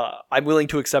 I'm willing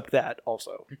to accept that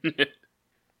also.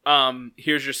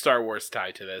 Here's your Star Wars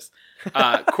tie to this.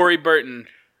 Corey Burton,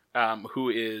 who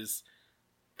is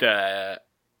the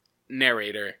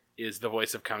narrator, is the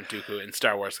voice of Count Dooku in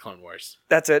Star Wars Clone Wars.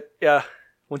 That's it. Yeah.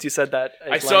 Once you said that,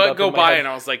 I saw it go by and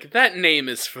I was like, that name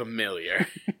is familiar.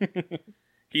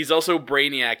 He's also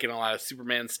Brainiac in a lot of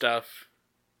Superman stuff.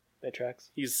 That tracks.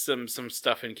 He's some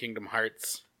stuff in Kingdom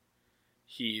Hearts.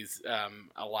 He's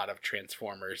a lot of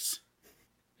Transformers,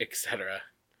 etc.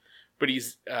 But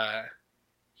he's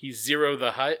Zero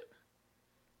the Hutt.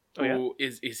 Oh, yeah? Who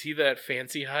is he that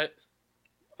fancy Hutt?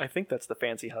 I think that's the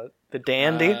fancy Hutt. The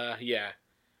dandy? Yeah.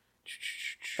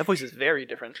 That voice is very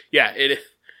different. Yeah,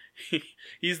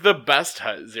 he's the best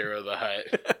Hutt, Zero the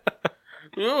Hutt.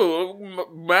 Ooh,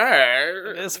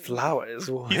 man. This flower is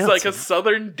He's like a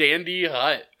southern dandy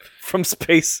Hutt. From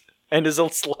space and his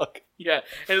old slug. Yeah,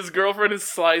 and his girlfriend is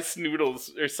Sly Snoodles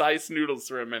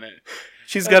for a minute.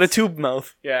 She's got a tube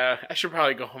mouth. Yeah, I should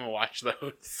probably go home and watch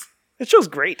those. It show's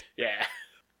great. Yeah.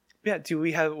 Yeah, do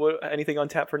we have anything on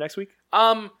tap for next week?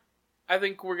 I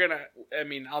think we're gonna,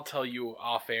 I'll tell you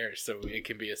off air so it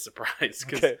can be a surprise,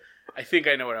 because Okay. I think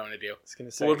I know what I want to do. I was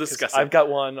gonna say, We'll discuss it. I've got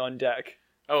one on deck.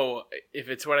 Oh, if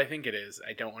it's what I think it is,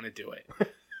 I don't want to do it.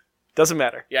 Doesn't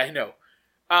matter. Yeah, I know.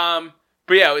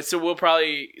 But yeah, so we'll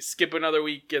probably skip another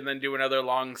week and then do another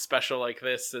long special like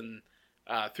this and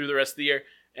through the rest of the year.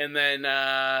 And then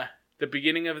the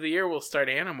beginning of the year, we'll start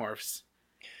Animorphs.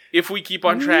 If we keep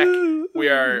on track, we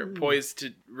are poised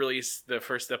to release the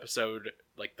first episode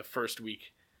like the first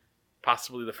week,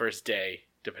 possibly the first day,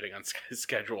 depending on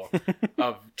schedule,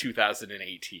 of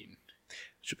 2018.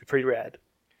 Should be pretty rad.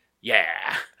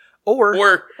 Yeah.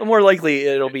 Or more likely,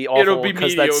 it'll be awful be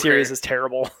because that mediocre. series is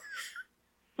terrible.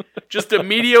 Just a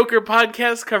mediocre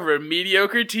podcast covering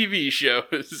mediocre TV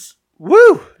shows.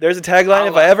 Woo! There's a tagline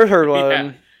if I ever heard one.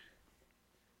 Yeah.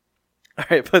 All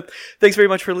right, but thanks very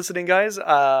much for listening, guys.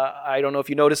 I don't know if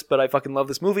you noticed, but I fucking love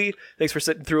this movie. Thanks for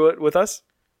sitting through it with us.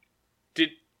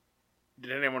 Did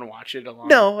anyone watch it along?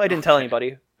 No, I didn't tell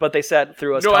anybody, but they sat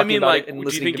through us. No, talking I mean, about like, it and do you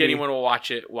listening think to me. anyone will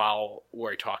watch it while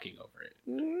we're talking over it?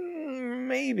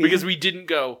 Maybe, Because we didn't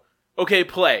go, okay,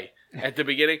 play at the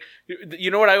beginning. You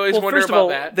know what I always wonder first about of all,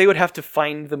 that? they would have to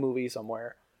find the movie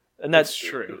somewhere, and that's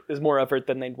true. Is more effort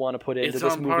than they'd want to put into It's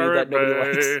this on movie Pirate that nobody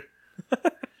Bay.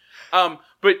 likes.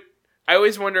 But I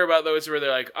always wonder about those where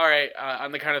they're like, all right,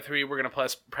 on the count of 3, we're going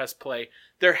to press play.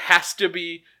 There has to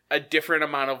be a different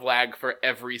amount of lag for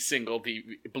every single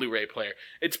Blu-ray player.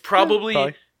 It's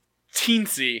probably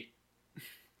teensy,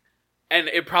 and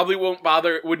it probably wouldn't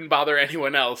bother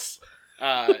anyone else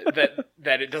that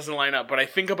it doesn't line up. But I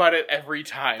think about it every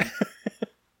time.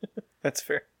 That's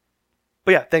fair.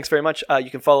 But yeah, thanks very much. You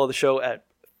can follow the show at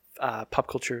Pop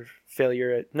Culture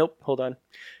Failure. Nope, hold on.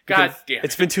 God damn it.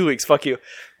 It's been 2 weeks. Fuck you.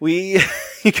 You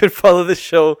can follow the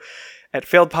show at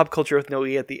Failed Pop Culture with no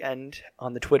E at the end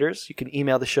on the Twitters. You can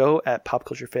email the show at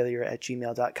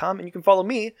popculturefailure@gmail.com. And you can follow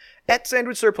me at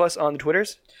Sandwich Surplus on the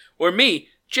Twitters. Or me,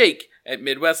 Jake, at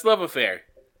Midwest Love Affair.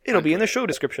 It'll be in the show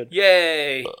description.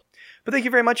 Yay! But thank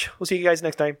you very much. We'll see you guys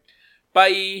next time.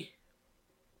 Bye!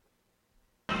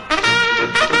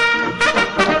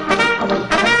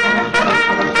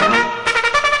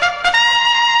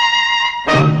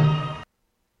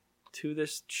 To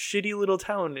this shitty little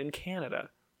town in Canada.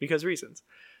 Because reasons.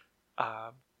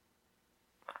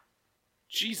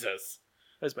 Jesus.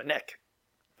 That was my neck.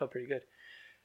 Felt pretty good.